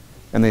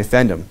 and they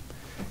offend them.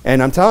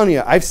 And I'm telling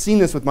you, I've seen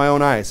this with my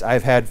own eyes.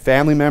 I've had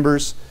family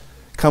members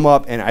come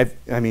up,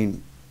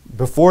 and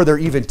before they're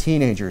even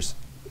teenagers,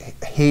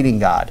 hating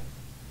God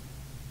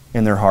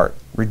in their heart,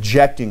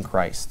 rejecting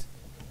Christ.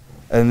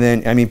 And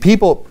then,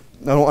 people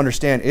don't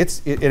understand.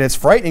 It's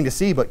frightening to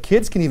see, but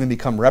kids can even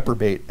become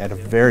reprobate at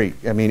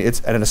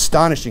it's at an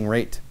astonishing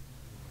rate.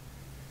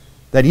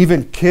 That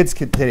even kids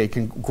today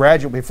can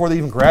graduate, before they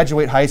even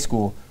graduate high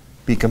school,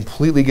 be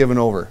completely given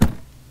over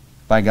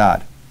by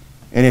God.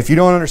 And if you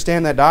don't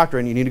understand that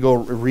doctrine, you need to go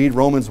read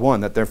Romans 1,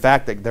 that the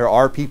fact that there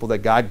are people that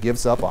God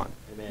gives up on.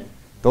 Amen.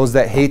 Those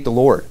that hate the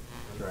Lord.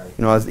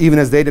 Right. Even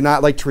as they did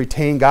not like to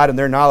retain God in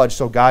their knowledge,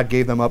 so God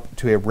gave them up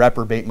to a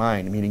reprobate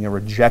mind, meaning a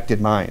rejected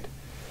mind.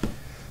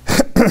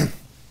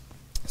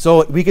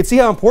 So we can see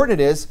how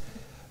important it is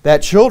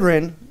that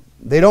children,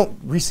 they don't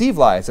receive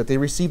lies, that they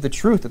receive the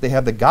truth, that they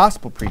have the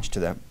gospel preached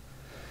to them.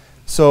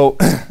 So,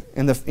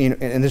 and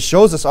this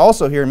shows us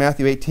also here in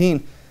Matthew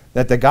 18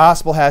 that the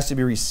gospel has to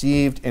be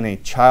received in a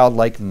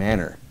childlike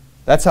manner.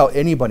 That's how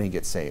anybody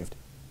gets saved,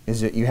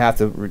 is that you have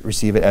to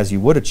receive it as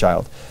you would a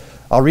child.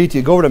 I'll read to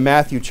you, go over to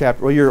Matthew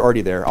chapter, well, you're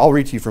already there. I'll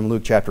read to you from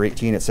Luke chapter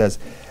 18. It says,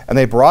 and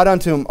they brought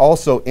unto him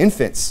also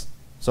infants.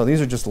 So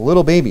these are just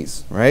little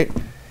babies, right?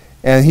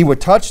 And he would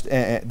touch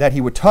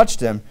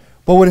them,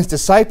 but when his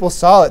disciples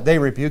saw it, they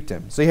rebuked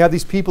him. So you have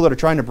these people that are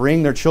trying to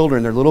bring their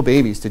children, their little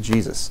babies, to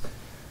Jesus.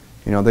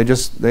 They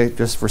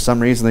just for some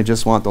reason they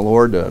just want the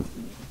Lord to,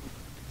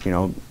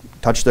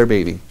 touch their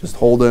baby, just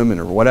hold him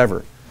or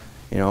whatever.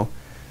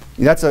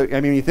 That's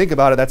you think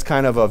about it, that's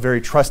kind of a very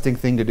trusting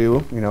thing to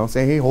do.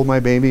 Say, hey, hold my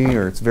baby,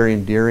 or it's very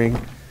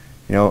endearing.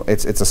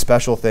 It's a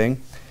special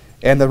thing.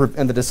 And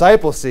the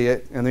disciples see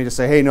it, and they just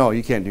say, hey, no,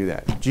 you can't do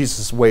that. Jesus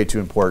is way too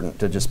important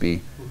to just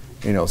be,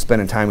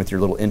 spending time with your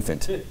little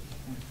infant.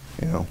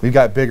 We've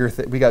got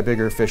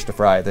bigger fish to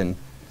fry than,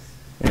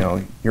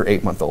 your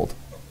 8-month-old.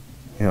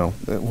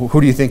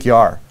 Who do you think you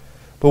are?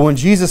 But when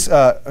Jesus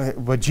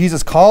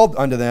called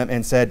unto them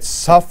and said,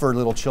 suffer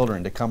little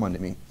children to come unto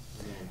me.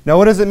 Now,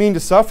 what does it mean to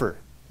suffer?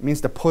 It means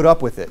to put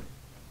up with it.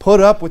 Put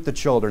up with the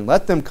children.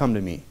 Let them come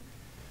to me.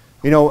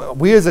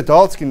 We as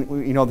adults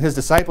can, his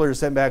disciples are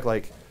sent back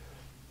like,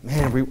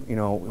 man,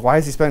 why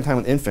is he spending time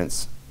with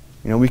infants?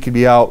 We could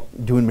be out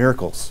doing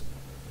miracles.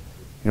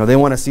 They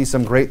want to see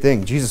some great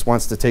thing. Jesus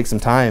wants to take some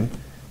time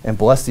and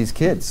bless these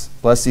kids,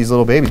 bless these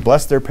little babies,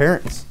 bless their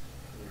parents.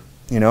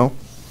 And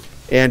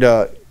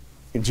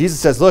Jesus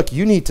says, look,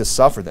 you need to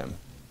suffer them.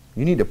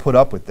 You need to put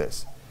up with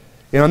this.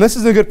 And this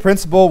is a good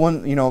principle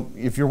when,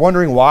 if you're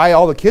wondering why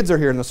all the kids are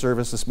here in the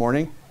service this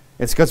morning,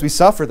 it's because we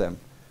suffer them.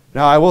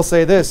 Now, I will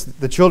say this,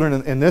 the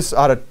children in this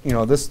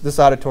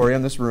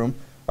auditorium, this room,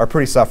 are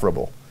pretty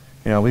sufferable.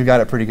 We've got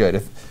it pretty good.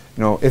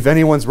 If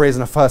anyone's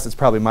raising a fuss, it's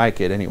probably my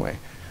kid anyway,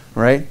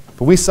 right?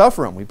 But we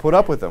suffer them. We put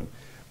up with them.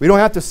 We don't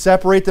have to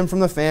separate them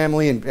from the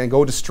family and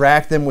go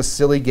distract them with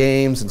silly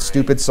games and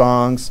stupid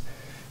songs.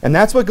 And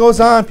that's what goes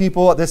on,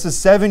 people. This is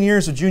 7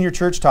 years of junior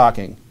church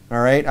talking, all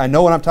right? I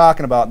know what I'm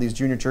talking about in these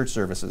junior church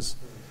services.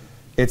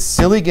 It's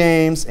silly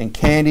games and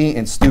candy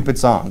and stupid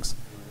songs.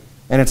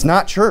 And it's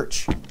not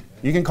church.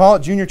 You can call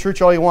it junior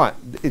church all you want.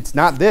 It's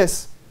not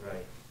this.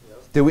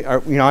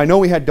 I know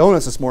we had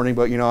donuts this morning,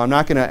 but we're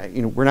not gonna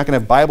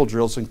have Bible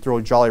drills and throw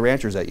Jolly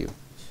Ranchers at you.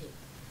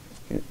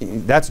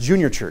 That's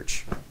junior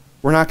church.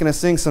 We're not gonna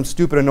sing some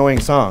stupid, annoying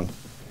song.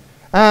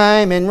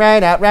 I'm in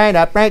right out, right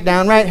up, right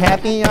down, right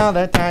happy all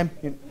the time.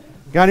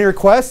 Got any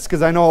requests?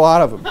 Because I know a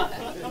lot of them.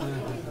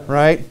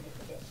 Right?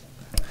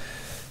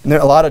 And there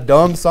are a lot of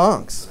dumb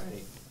songs.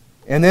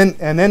 And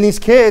then these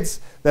kids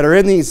that are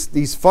in these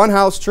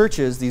funhouse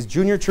churches, these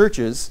junior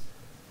churches,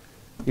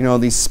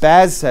 these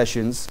spaz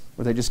sessions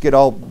where they just get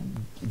all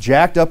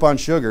jacked up on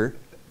sugar.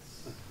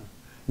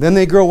 Then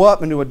they grow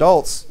up into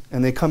adults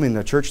and they come into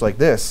a church like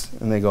this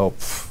and they go,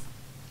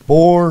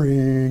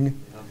 boring.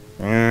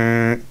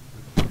 They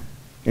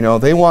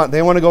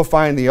want to go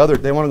find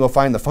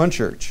the fun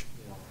church.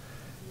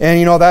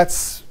 And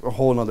that's a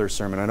whole other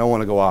sermon. I don't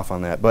want to go off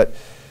on that, but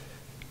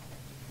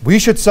we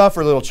should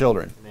suffer little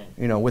children,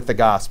 with the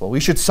gospel. We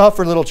should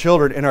suffer little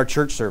children in our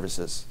church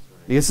services.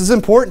 This is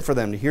important for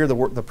them to hear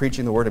the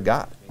preaching the word of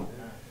God.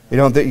 You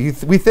know,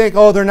 we think,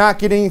 oh, they're not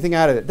getting anything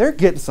out of it. They're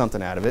getting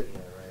something out of it.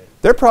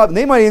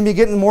 They might even be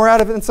getting more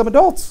out of it than some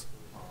adults.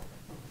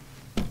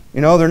 You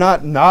know, they're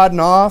not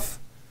nodding off.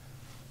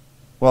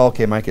 Well,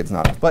 okay, my kid's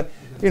not. But,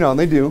 you know,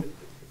 they do.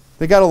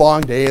 They got a long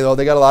day, though.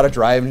 They got a lot of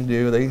driving to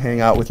do. They hang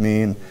out with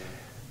me.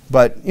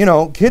 But, you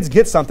know, kids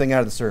get something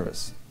out of the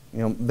service.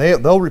 You know,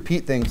 they'll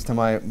repeat things to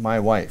my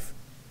wife.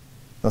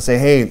 They'll say,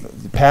 hey,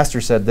 the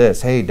pastor said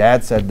this. Hey,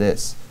 dad said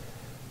this.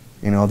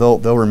 You know,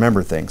 they'll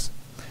remember things.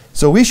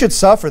 So we should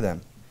suffer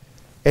them.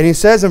 And he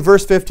says in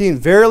verse 15,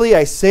 verily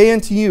I say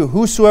unto you,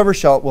 whosoever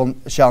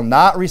shall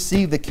not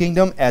receive the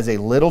kingdom as a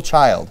little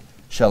child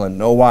shall in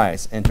no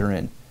wise enter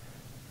in.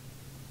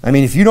 I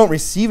mean, if you don't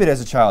receive it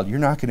as a child, you're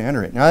not going to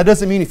enter it. Now, that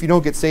doesn't mean if you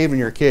don't get saved when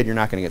you're a kid, you're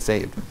not going to get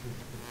saved.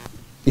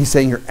 He's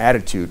saying your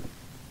attitude,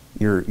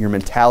 your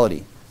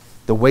mentality,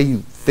 the way you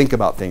think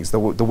about things, the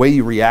way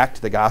you react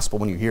to the gospel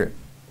when you hear it.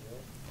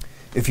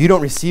 If you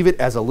don't receive it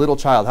as a little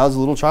child, how does a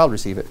little child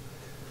receive it?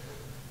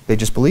 They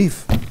just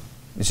believe.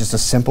 It's just a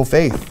simple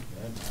faith.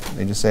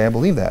 They just say, I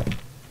believe that.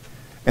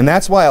 And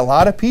that's why a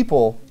lot of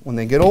people, when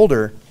they get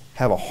older,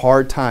 have a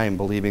hard time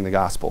believing the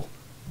gospel.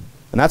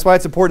 And that's why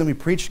it's important that we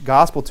preach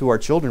gospel to our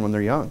children when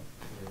they're young.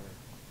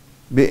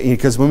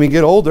 Because when we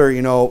get older,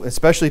 you know,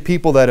 especially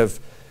people that have,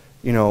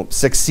 you know,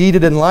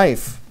 succeeded in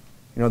life,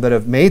 you know, that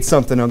have made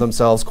something of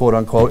themselves, quote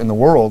unquote, in the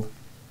world,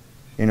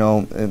 you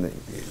know, and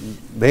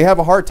they have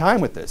a hard time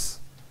with this.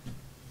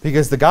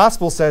 Because the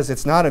gospel says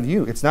it's not of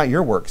you. It's not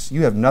your works.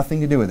 You have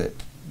nothing to do with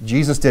it.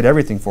 Jesus did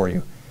everything for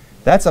you.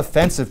 That's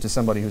offensive to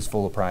somebody who's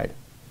full of pride.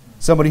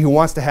 Somebody who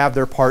wants to have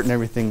their part in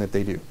everything that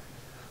they do.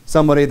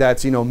 Somebody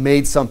that's, you know,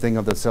 made something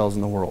of themselves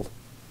in the world.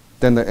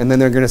 And then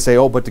they're going to say,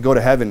 oh, but to go to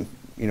heaven,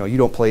 you know, you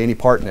don't play any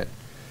part in it.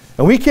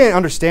 And we can't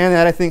understand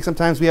that. I think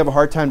sometimes we have a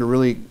hard time to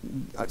really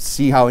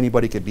see how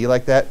anybody could be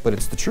like that, but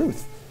it's the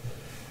truth.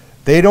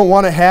 They don't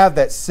want to have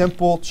that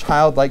simple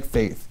childlike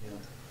faith.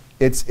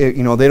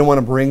 You know, they don't want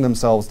to bring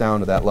themselves down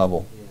to that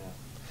level.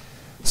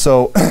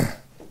 So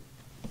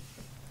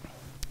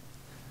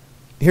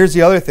here's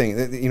the other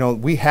thing. You know,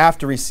 we have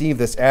to receive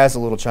this as a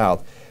little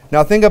child.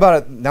 Now think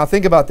about it. Now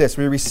think about this.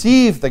 We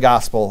receive the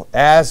gospel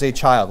as a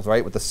child,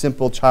 right, with a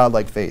simple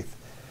childlike faith.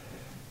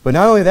 But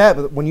not only that,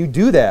 but when you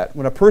do that,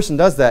 when a person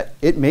does that,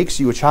 it makes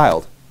you a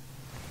child,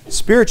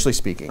 spiritually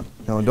speaking.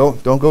 You know,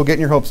 don't go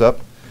getting your hopes up.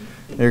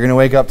 You're going to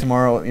wake up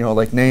tomorrow, you know,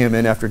 like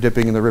Naaman after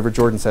dipping in the River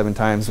Jordan 7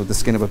 times with the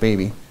skin of a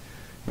baby.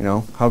 You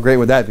know, how great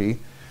would that be,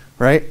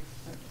 right?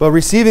 But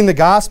receiving the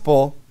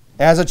gospel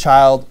as a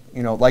child,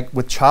 you know, like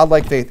with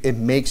childlike faith, it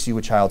makes you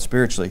a child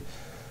spiritually.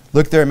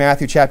 Look there in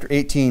Matthew chapter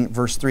 18,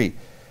 verse 3.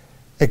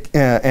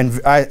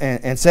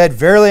 And said,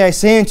 verily I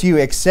say unto you,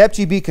 except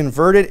ye be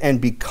converted and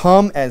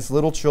become as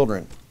little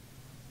children,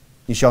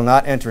 ye shall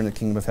not enter in the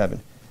kingdom of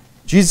heaven.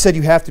 Jesus said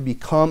you have to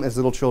become as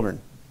little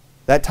children.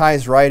 That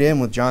ties right in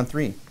with John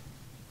 3.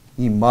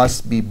 Ye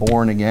must be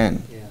born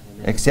again. Yeah,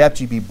 except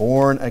ye be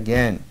born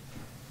again.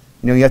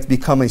 You know, you have to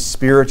become a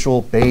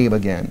spiritual babe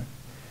again.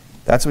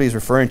 That's what he's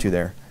referring to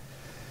there.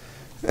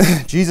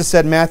 Jesus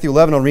said in Matthew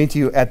 11, I'll read to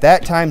you, at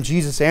that time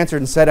Jesus answered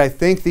and said, I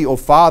thank thee, O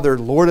Father,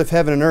 Lord of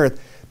heaven and earth,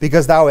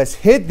 because thou hast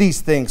hid these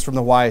things from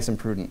the wise and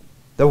prudent.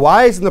 The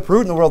wise and the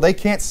prudent in the world, they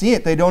can't see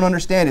it. They don't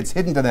understand. It's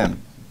hidden to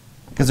them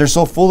because they're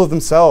so full of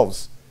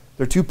themselves.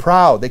 They're too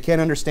proud. They can't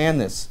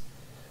understand this.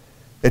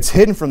 It's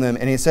hidden from them,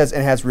 and he says,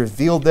 and has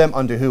revealed them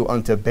unto who?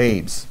 Unto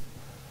babes.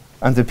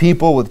 Unto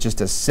people with just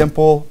a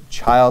simple,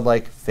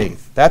 childlike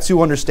faith. That's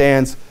who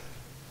understands,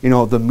 you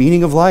know, the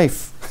meaning of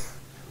life,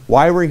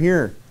 why we're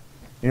here,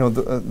 you know,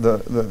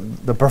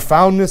 the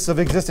profoundness of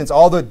existence,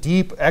 all the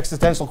deep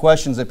existential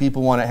questions that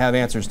people want to have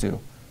answers to,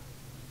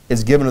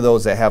 is given to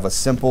those that have a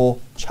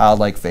simple,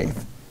 childlike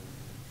faith.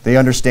 They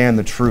understand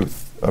the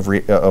truth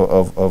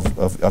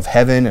of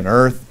heaven and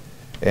earth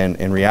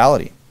and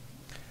reality.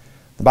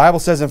 The Bible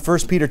says in 1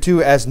 Peter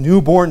 2, as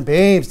newborn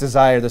babes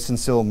desire the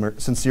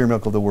sincere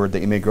milk of the word, that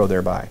you may grow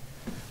thereby.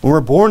 When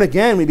we're born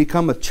again, we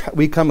become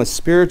a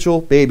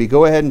spiritual baby.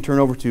 Go ahead and turn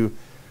over to,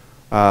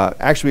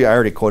 actually I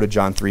already quoted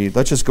John 3.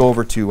 Let's just go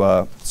over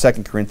to 2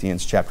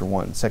 Corinthians chapter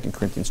 1. 2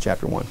 Corinthians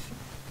chapter 1.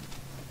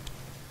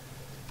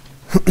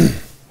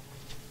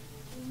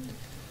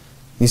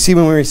 You see,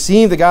 when we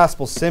receive the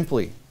gospel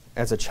simply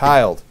as a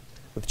child,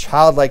 with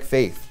childlike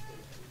faith,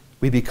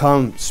 we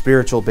become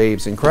spiritual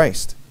babes in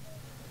Christ.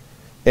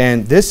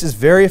 And this is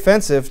very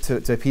offensive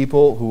to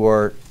people who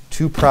are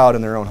too proud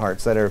in their own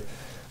hearts, that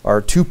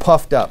are too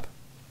puffed up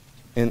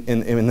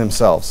in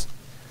themselves.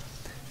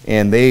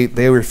 And they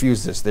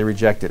refuse this. They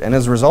reject it. And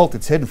as a result,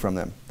 it's hidden from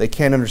them. They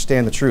can't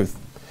understand the truth.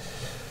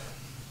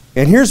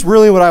 And here's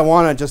really what I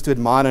want just to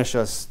admonish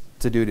us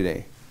to do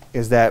today,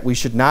 is that we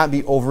should not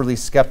be overly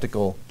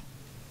skeptical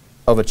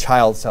of a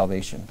child's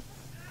salvation.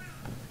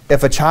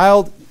 If a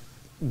child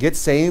gets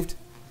saved,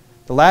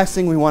 the last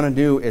thing we want to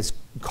do is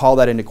call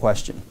that into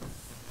question,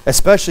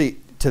 especially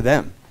to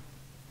them.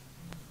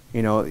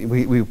 You know,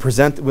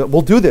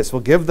 we'll do this.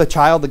 We'll give the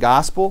child the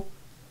gospel.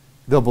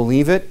 They'll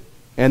believe it.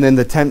 And then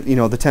the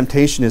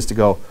temptation is to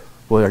go,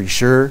 well, are you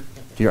sure?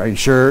 Are you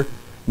sure?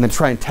 And then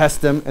try and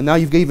test them. And now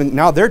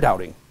now they're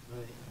doubting.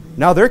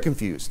 Now they're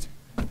confused.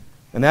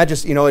 And that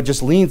just, it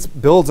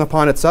just builds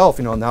upon itself.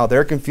 Now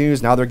they're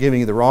confused. Now they're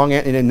giving you the wrong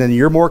answer. And then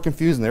you're more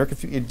confused and they're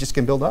confused. It just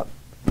can build up.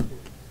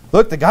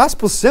 Look, the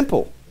gospel's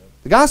simple.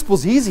 The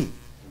gospel's easy.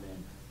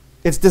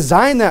 It's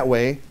designed that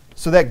way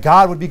so that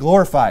God would be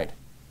glorified.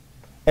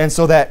 And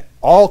so that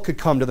all could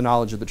come to the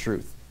knowledge of the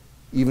truth.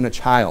 Even a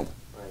child.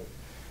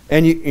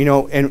 And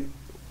and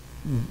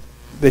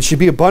it should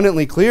be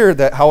abundantly clear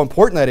that how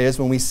important that is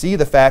when we see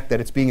the fact that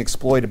it's being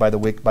exploited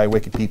by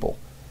wicked people.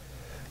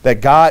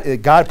 That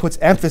God puts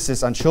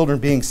emphasis on children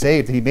being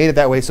saved. He made it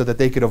that way so that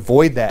they could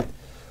avoid that,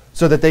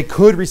 so that they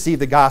could receive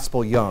the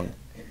gospel young,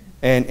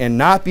 and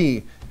not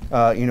be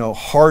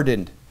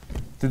hardened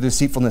through the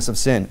deceitfulness of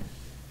sin.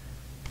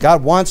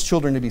 God wants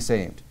children to be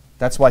saved.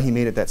 That's why He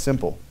made it that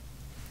simple.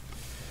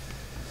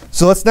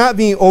 So let's not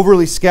be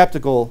overly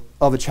skeptical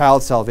of a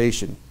child's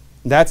salvation.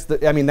 That's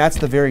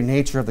the very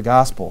nature of the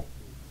gospel,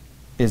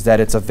 is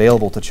that it's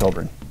available to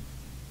children.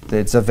 That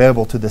it's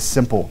available to the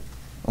simple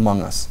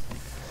among us.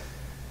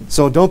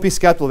 So don't be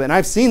skeptical of it. And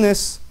I've seen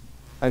this.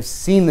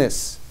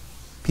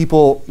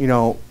 People,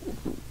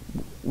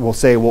 will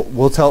say,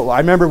 we'll tell. I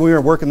remember we were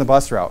working the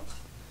bus route.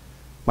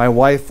 My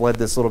wife led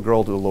this little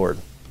girl to the Lord.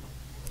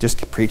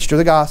 Just preached her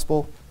the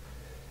gospel.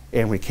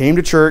 And we came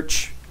to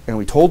church, and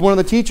we told one of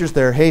the teachers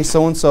there, hey,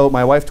 so-and-so,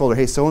 my wife told her,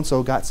 hey,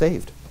 so-and-so got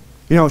saved.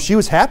 She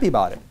was happy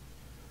about it.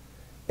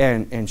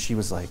 And she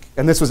was like,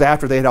 and this was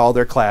after they had all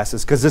their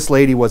classes, because this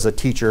lady was a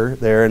teacher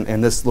there,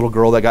 and this little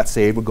girl that got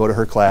saved would go to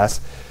her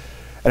class.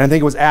 And I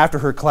think it was after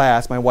her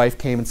class, my wife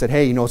came and said,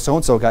 hey,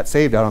 so-and-so got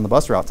saved out on the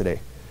bus route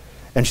today.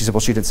 And she said, well,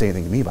 she didn't say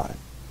anything to me about it.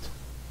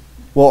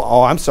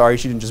 Well, I'm sorry,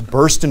 she didn't just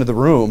burst into the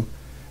room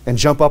and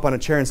jump up on a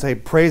chair and say,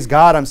 praise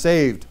God, I'm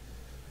saved.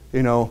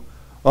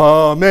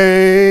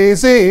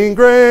 Amazing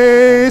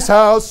grace,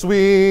 how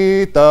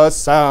sweet the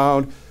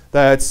sound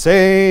that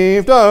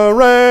saved a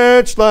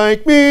wretch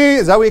like me.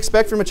 Is that what we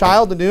expect from a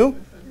child to do?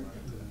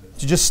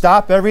 To just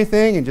stop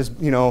everything and just,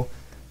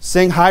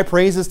 sing high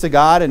praises to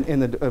God in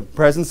the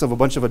presence of a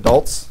bunch of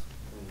adults?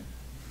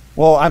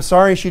 Well, I'm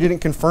sorry she didn't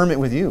confirm it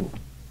with you.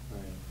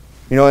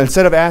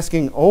 Instead of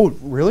asking, oh,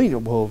 really?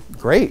 Well,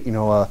 great.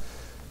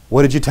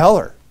 What did you tell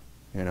her?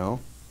 Well,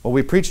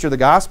 we preached her the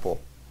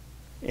gospel,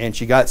 and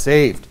she got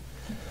saved.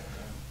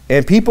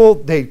 And people,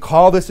 they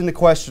call this into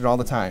question all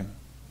the time.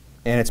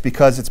 And it's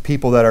because it's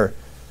people that are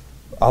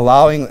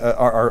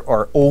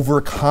are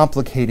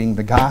overcomplicating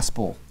the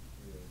gospel.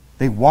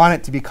 They want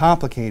it to be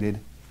complicated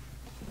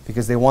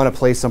because they want to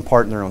play some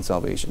part in their own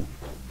salvation.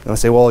 They'll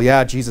say, well,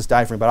 yeah, Jesus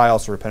died for me, but I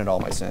also repented all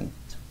my sin.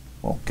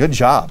 Well, good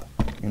job.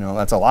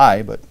 That's a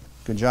lie, but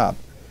good job.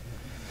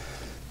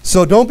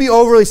 So don't be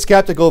overly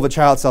skeptical of a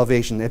child's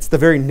salvation. It's the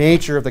very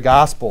nature of the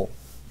gospel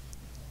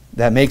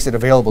that makes it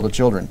available to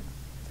children.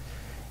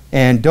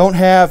 And don't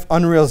have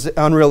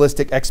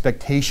unrealistic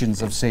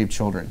expectations of saved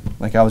children,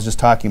 like I was just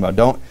talking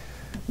about.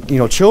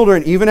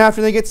 Children, even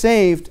after they get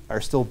saved, are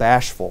still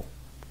bashful.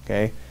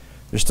 Okay?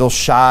 They're still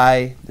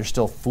shy. They're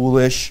still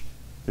foolish.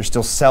 They're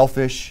still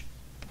selfish.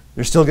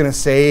 They're still going to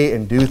say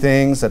and do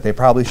things that they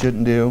probably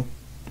shouldn't do.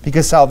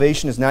 Because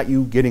salvation is not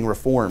you getting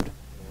reformed.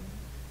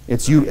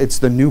 It's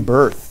the new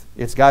birth.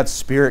 It's God's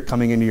Spirit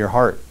coming into your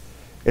heart.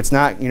 It's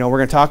not, we're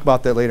going to talk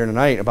about that later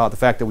tonight, about the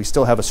fact that we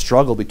still have a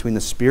struggle between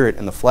the Spirit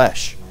and the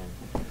flesh.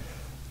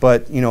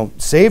 But,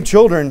 saved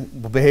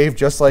children will behave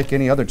just like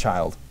any other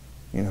child.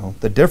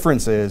 The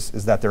difference is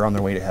that they're on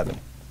their way to heaven.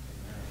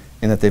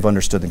 And that they've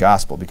understood the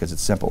gospel because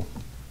it's simple.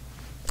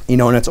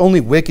 And it's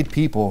only wicked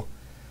people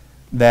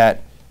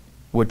that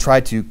would try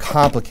to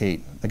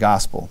complicate the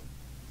gospel.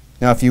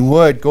 Now, if you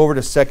would, go over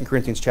to 2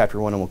 Corinthians chapter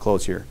 1 and we'll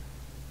close here.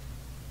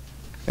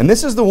 And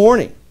this is the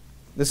warning.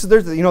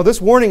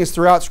 This warning is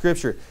throughout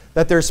Scripture,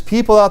 that there's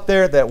people out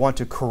there that want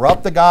to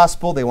corrupt the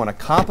gospel, they want to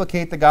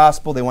complicate the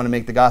gospel, they want to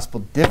make the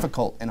gospel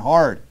difficult and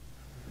hard.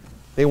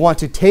 They want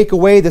to take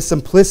away the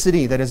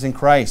simplicity that is in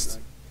Christ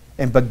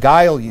and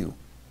beguile you.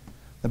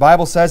 The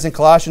Bible says in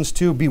Colossians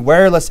 2,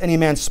 beware lest any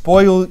man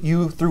spoil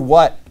you through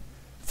what?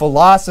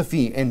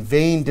 Philosophy and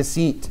vain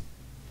deceit,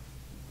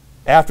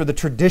 after the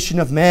tradition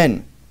of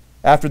men,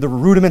 after the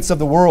rudiments of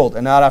the world,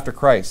 and not after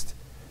Christ.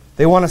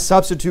 They want to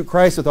substitute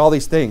Christ with all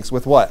these things.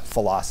 With what?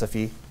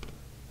 Philosophy,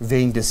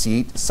 vain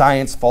deceit,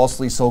 science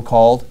falsely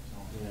so-called.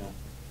 Yeah.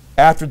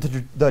 After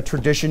the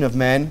tradition of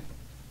men,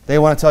 they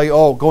want to tell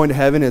you, going to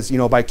heaven is,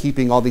 by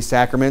keeping all these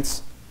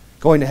sacraments.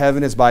 Going to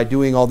heaven is by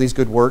doing all these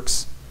good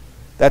works.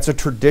 That's a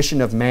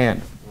tradition of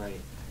man. Right.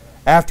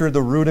 After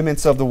the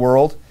rudiments of the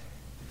world,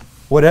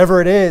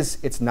 whatever it is,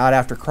 it's not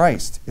after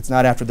Christ. It's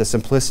not after the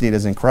simplicity that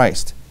is in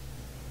Christ.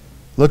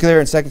 Look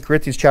there in 2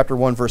 Corinthians chapter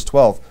 1, verse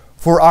 12.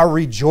 For our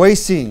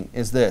rejoicing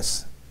is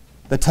this,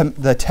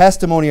 the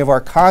testimony of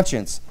our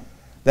conscience,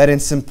 that in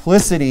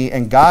simplicity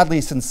and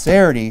godly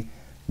sincerity,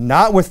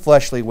 not with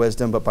fleshly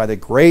wisdom, but by the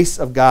grace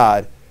of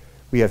God,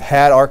 we have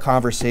had our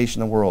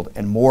conversation in the world,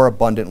 and more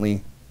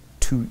abundantly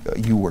to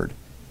youward.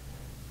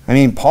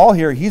 Paul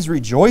here, he's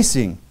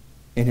rejoicing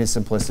in his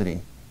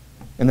simplicity,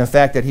 in the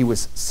fact that he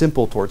was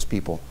simple towards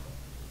people,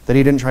 that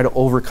he didn't try to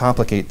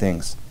overcomplicate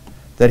things,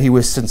 that he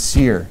was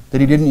sincere, that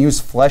he didn't use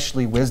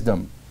fleshly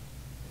wisdom,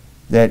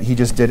 that he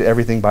just did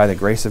everything by the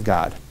grace of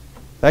God.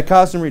 That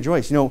caused him to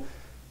rejoice. You know,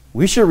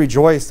 we should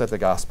rejoice that the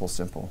gospel's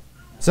simple.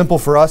 Simple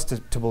for us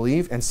to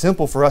believe, and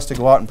simple for us to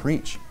go out and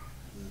preach.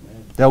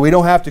 Amen. That we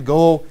don't have to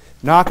go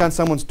knock on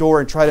someone's door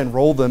and try to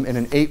enroll them in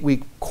an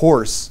 8-week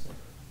course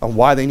on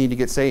why they need to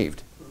get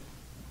saved.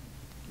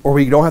 Or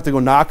we don't have to go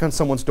knock on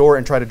someone's door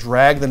and try to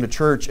drag them to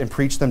church and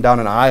preach them down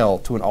an aisle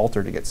to an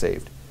altar to get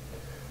saved.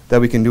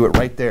 That we can do it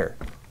right there.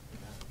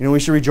 You know, we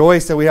should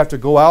rejoice that we have to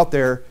go out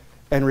there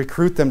and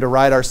recruit them to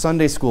ride our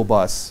Sunday school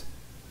bus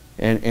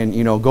and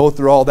you know, go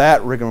through all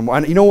that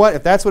rigmarole. You know what?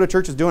 If that's what a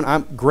church is doing,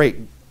 I'm great.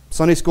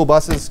 Sunday school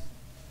buses,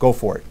 go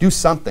for it. Do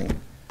something.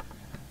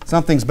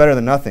 Something's better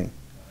than nothing.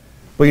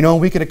 But you know,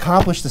 we could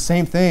accomplish the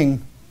same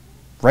thing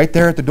right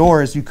there at the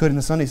door as you could in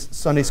the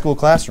Sunday school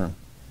classroom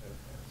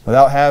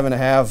without having to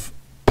have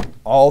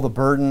all the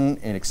burden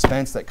and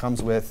expense that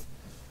comes with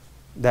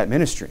that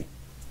ministry.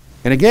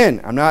 And again,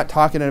 I'm not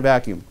talking in a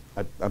vacuum.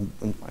 I'm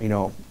you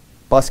know,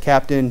 bus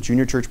captain,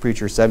 junior church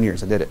preacher, 7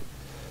 years. I did it.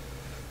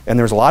 And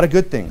there's a lot of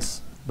good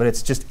things, but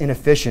it's just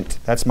inefficient.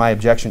 That's my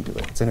objection to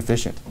it. It's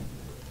inefficient.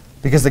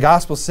 Because the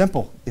gospel's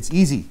simple. It's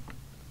easy.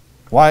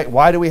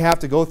 Why do we have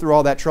to go through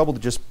all that trouble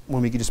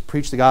when we can just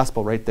preach the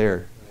gospel right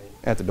there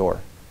at the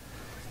door?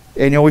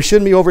 And you know, we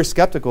shouldn't be over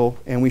skeptical,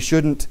 and we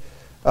shouldn't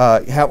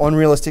have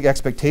unrealistic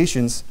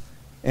expectations,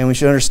 and we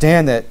should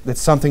understand that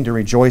that's something to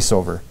rejoice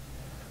over.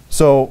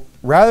 So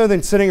rather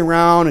than sitting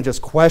around and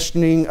just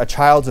questioning a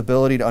child's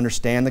ability to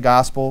understand the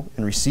gospel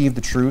and receive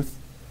the truth,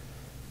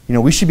 you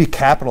know, we should be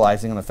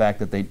capitalizing on the fact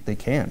that they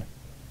can.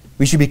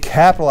 We should be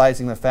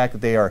capitalizing on the fact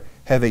that they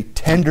have a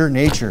tender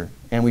nature,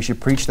 and we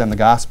should preach them the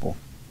gospel.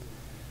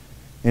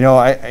 You know,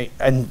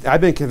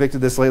 I've been convicted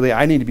of this lately.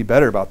 I need to be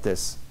better about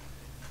this.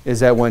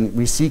 Is that when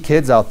we see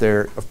kids out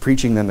there, of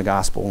preaching them the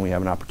gospel when we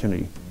have an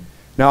opportunity.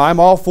 Now, I'm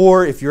all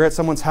for, if you're at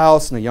someone's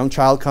house and a young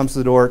child comes to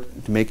the door,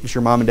 to making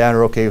sure mom and dad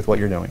are okay with what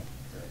you're doing.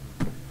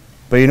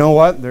 But you know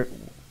what?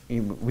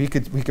 We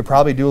could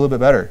probably do a little bit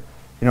better.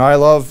 You know, I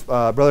love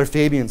Brother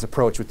Fabian's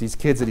approach with these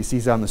kids that he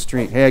sees on the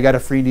street. Hey, I got a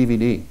free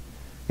DVD. You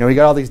know, we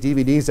got all these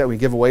DVDs that we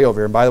give away over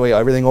here. And by the way,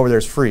 everything over there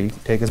is free.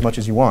 Take as much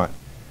as you want.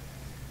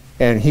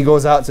 And he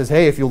goes out and says,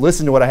 hey, if you'll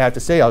listen to what I have to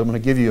say, I'm going to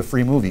give you a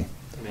free movie.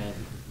 Amen.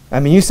 I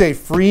mean, you say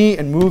free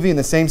and movie in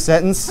the same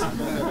sentence,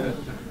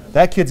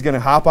 that kid's going to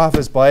hop off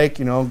his bike,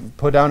 you know,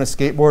 put down his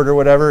skateboard or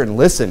whatever and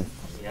listen.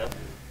 Yep.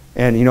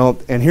 And, you know,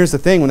 and here's the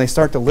thing. When they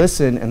start to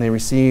listen and they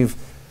receive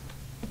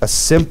a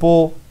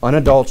simple,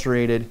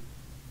 unadulterated,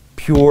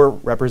 pure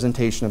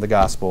representation of the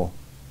gospel,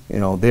 you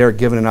know, they are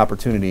given an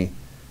opportunity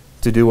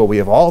to do what we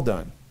have all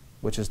done,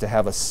 which is to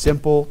have a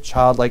simple,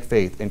 childlike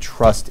faith and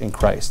trust in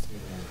Christ.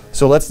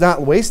 So let's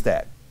not waste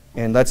that,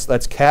 and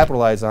let's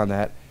capitalize on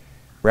that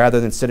rather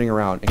than sitting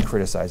around and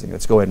criticizing.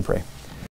 Let's go ahead and pray.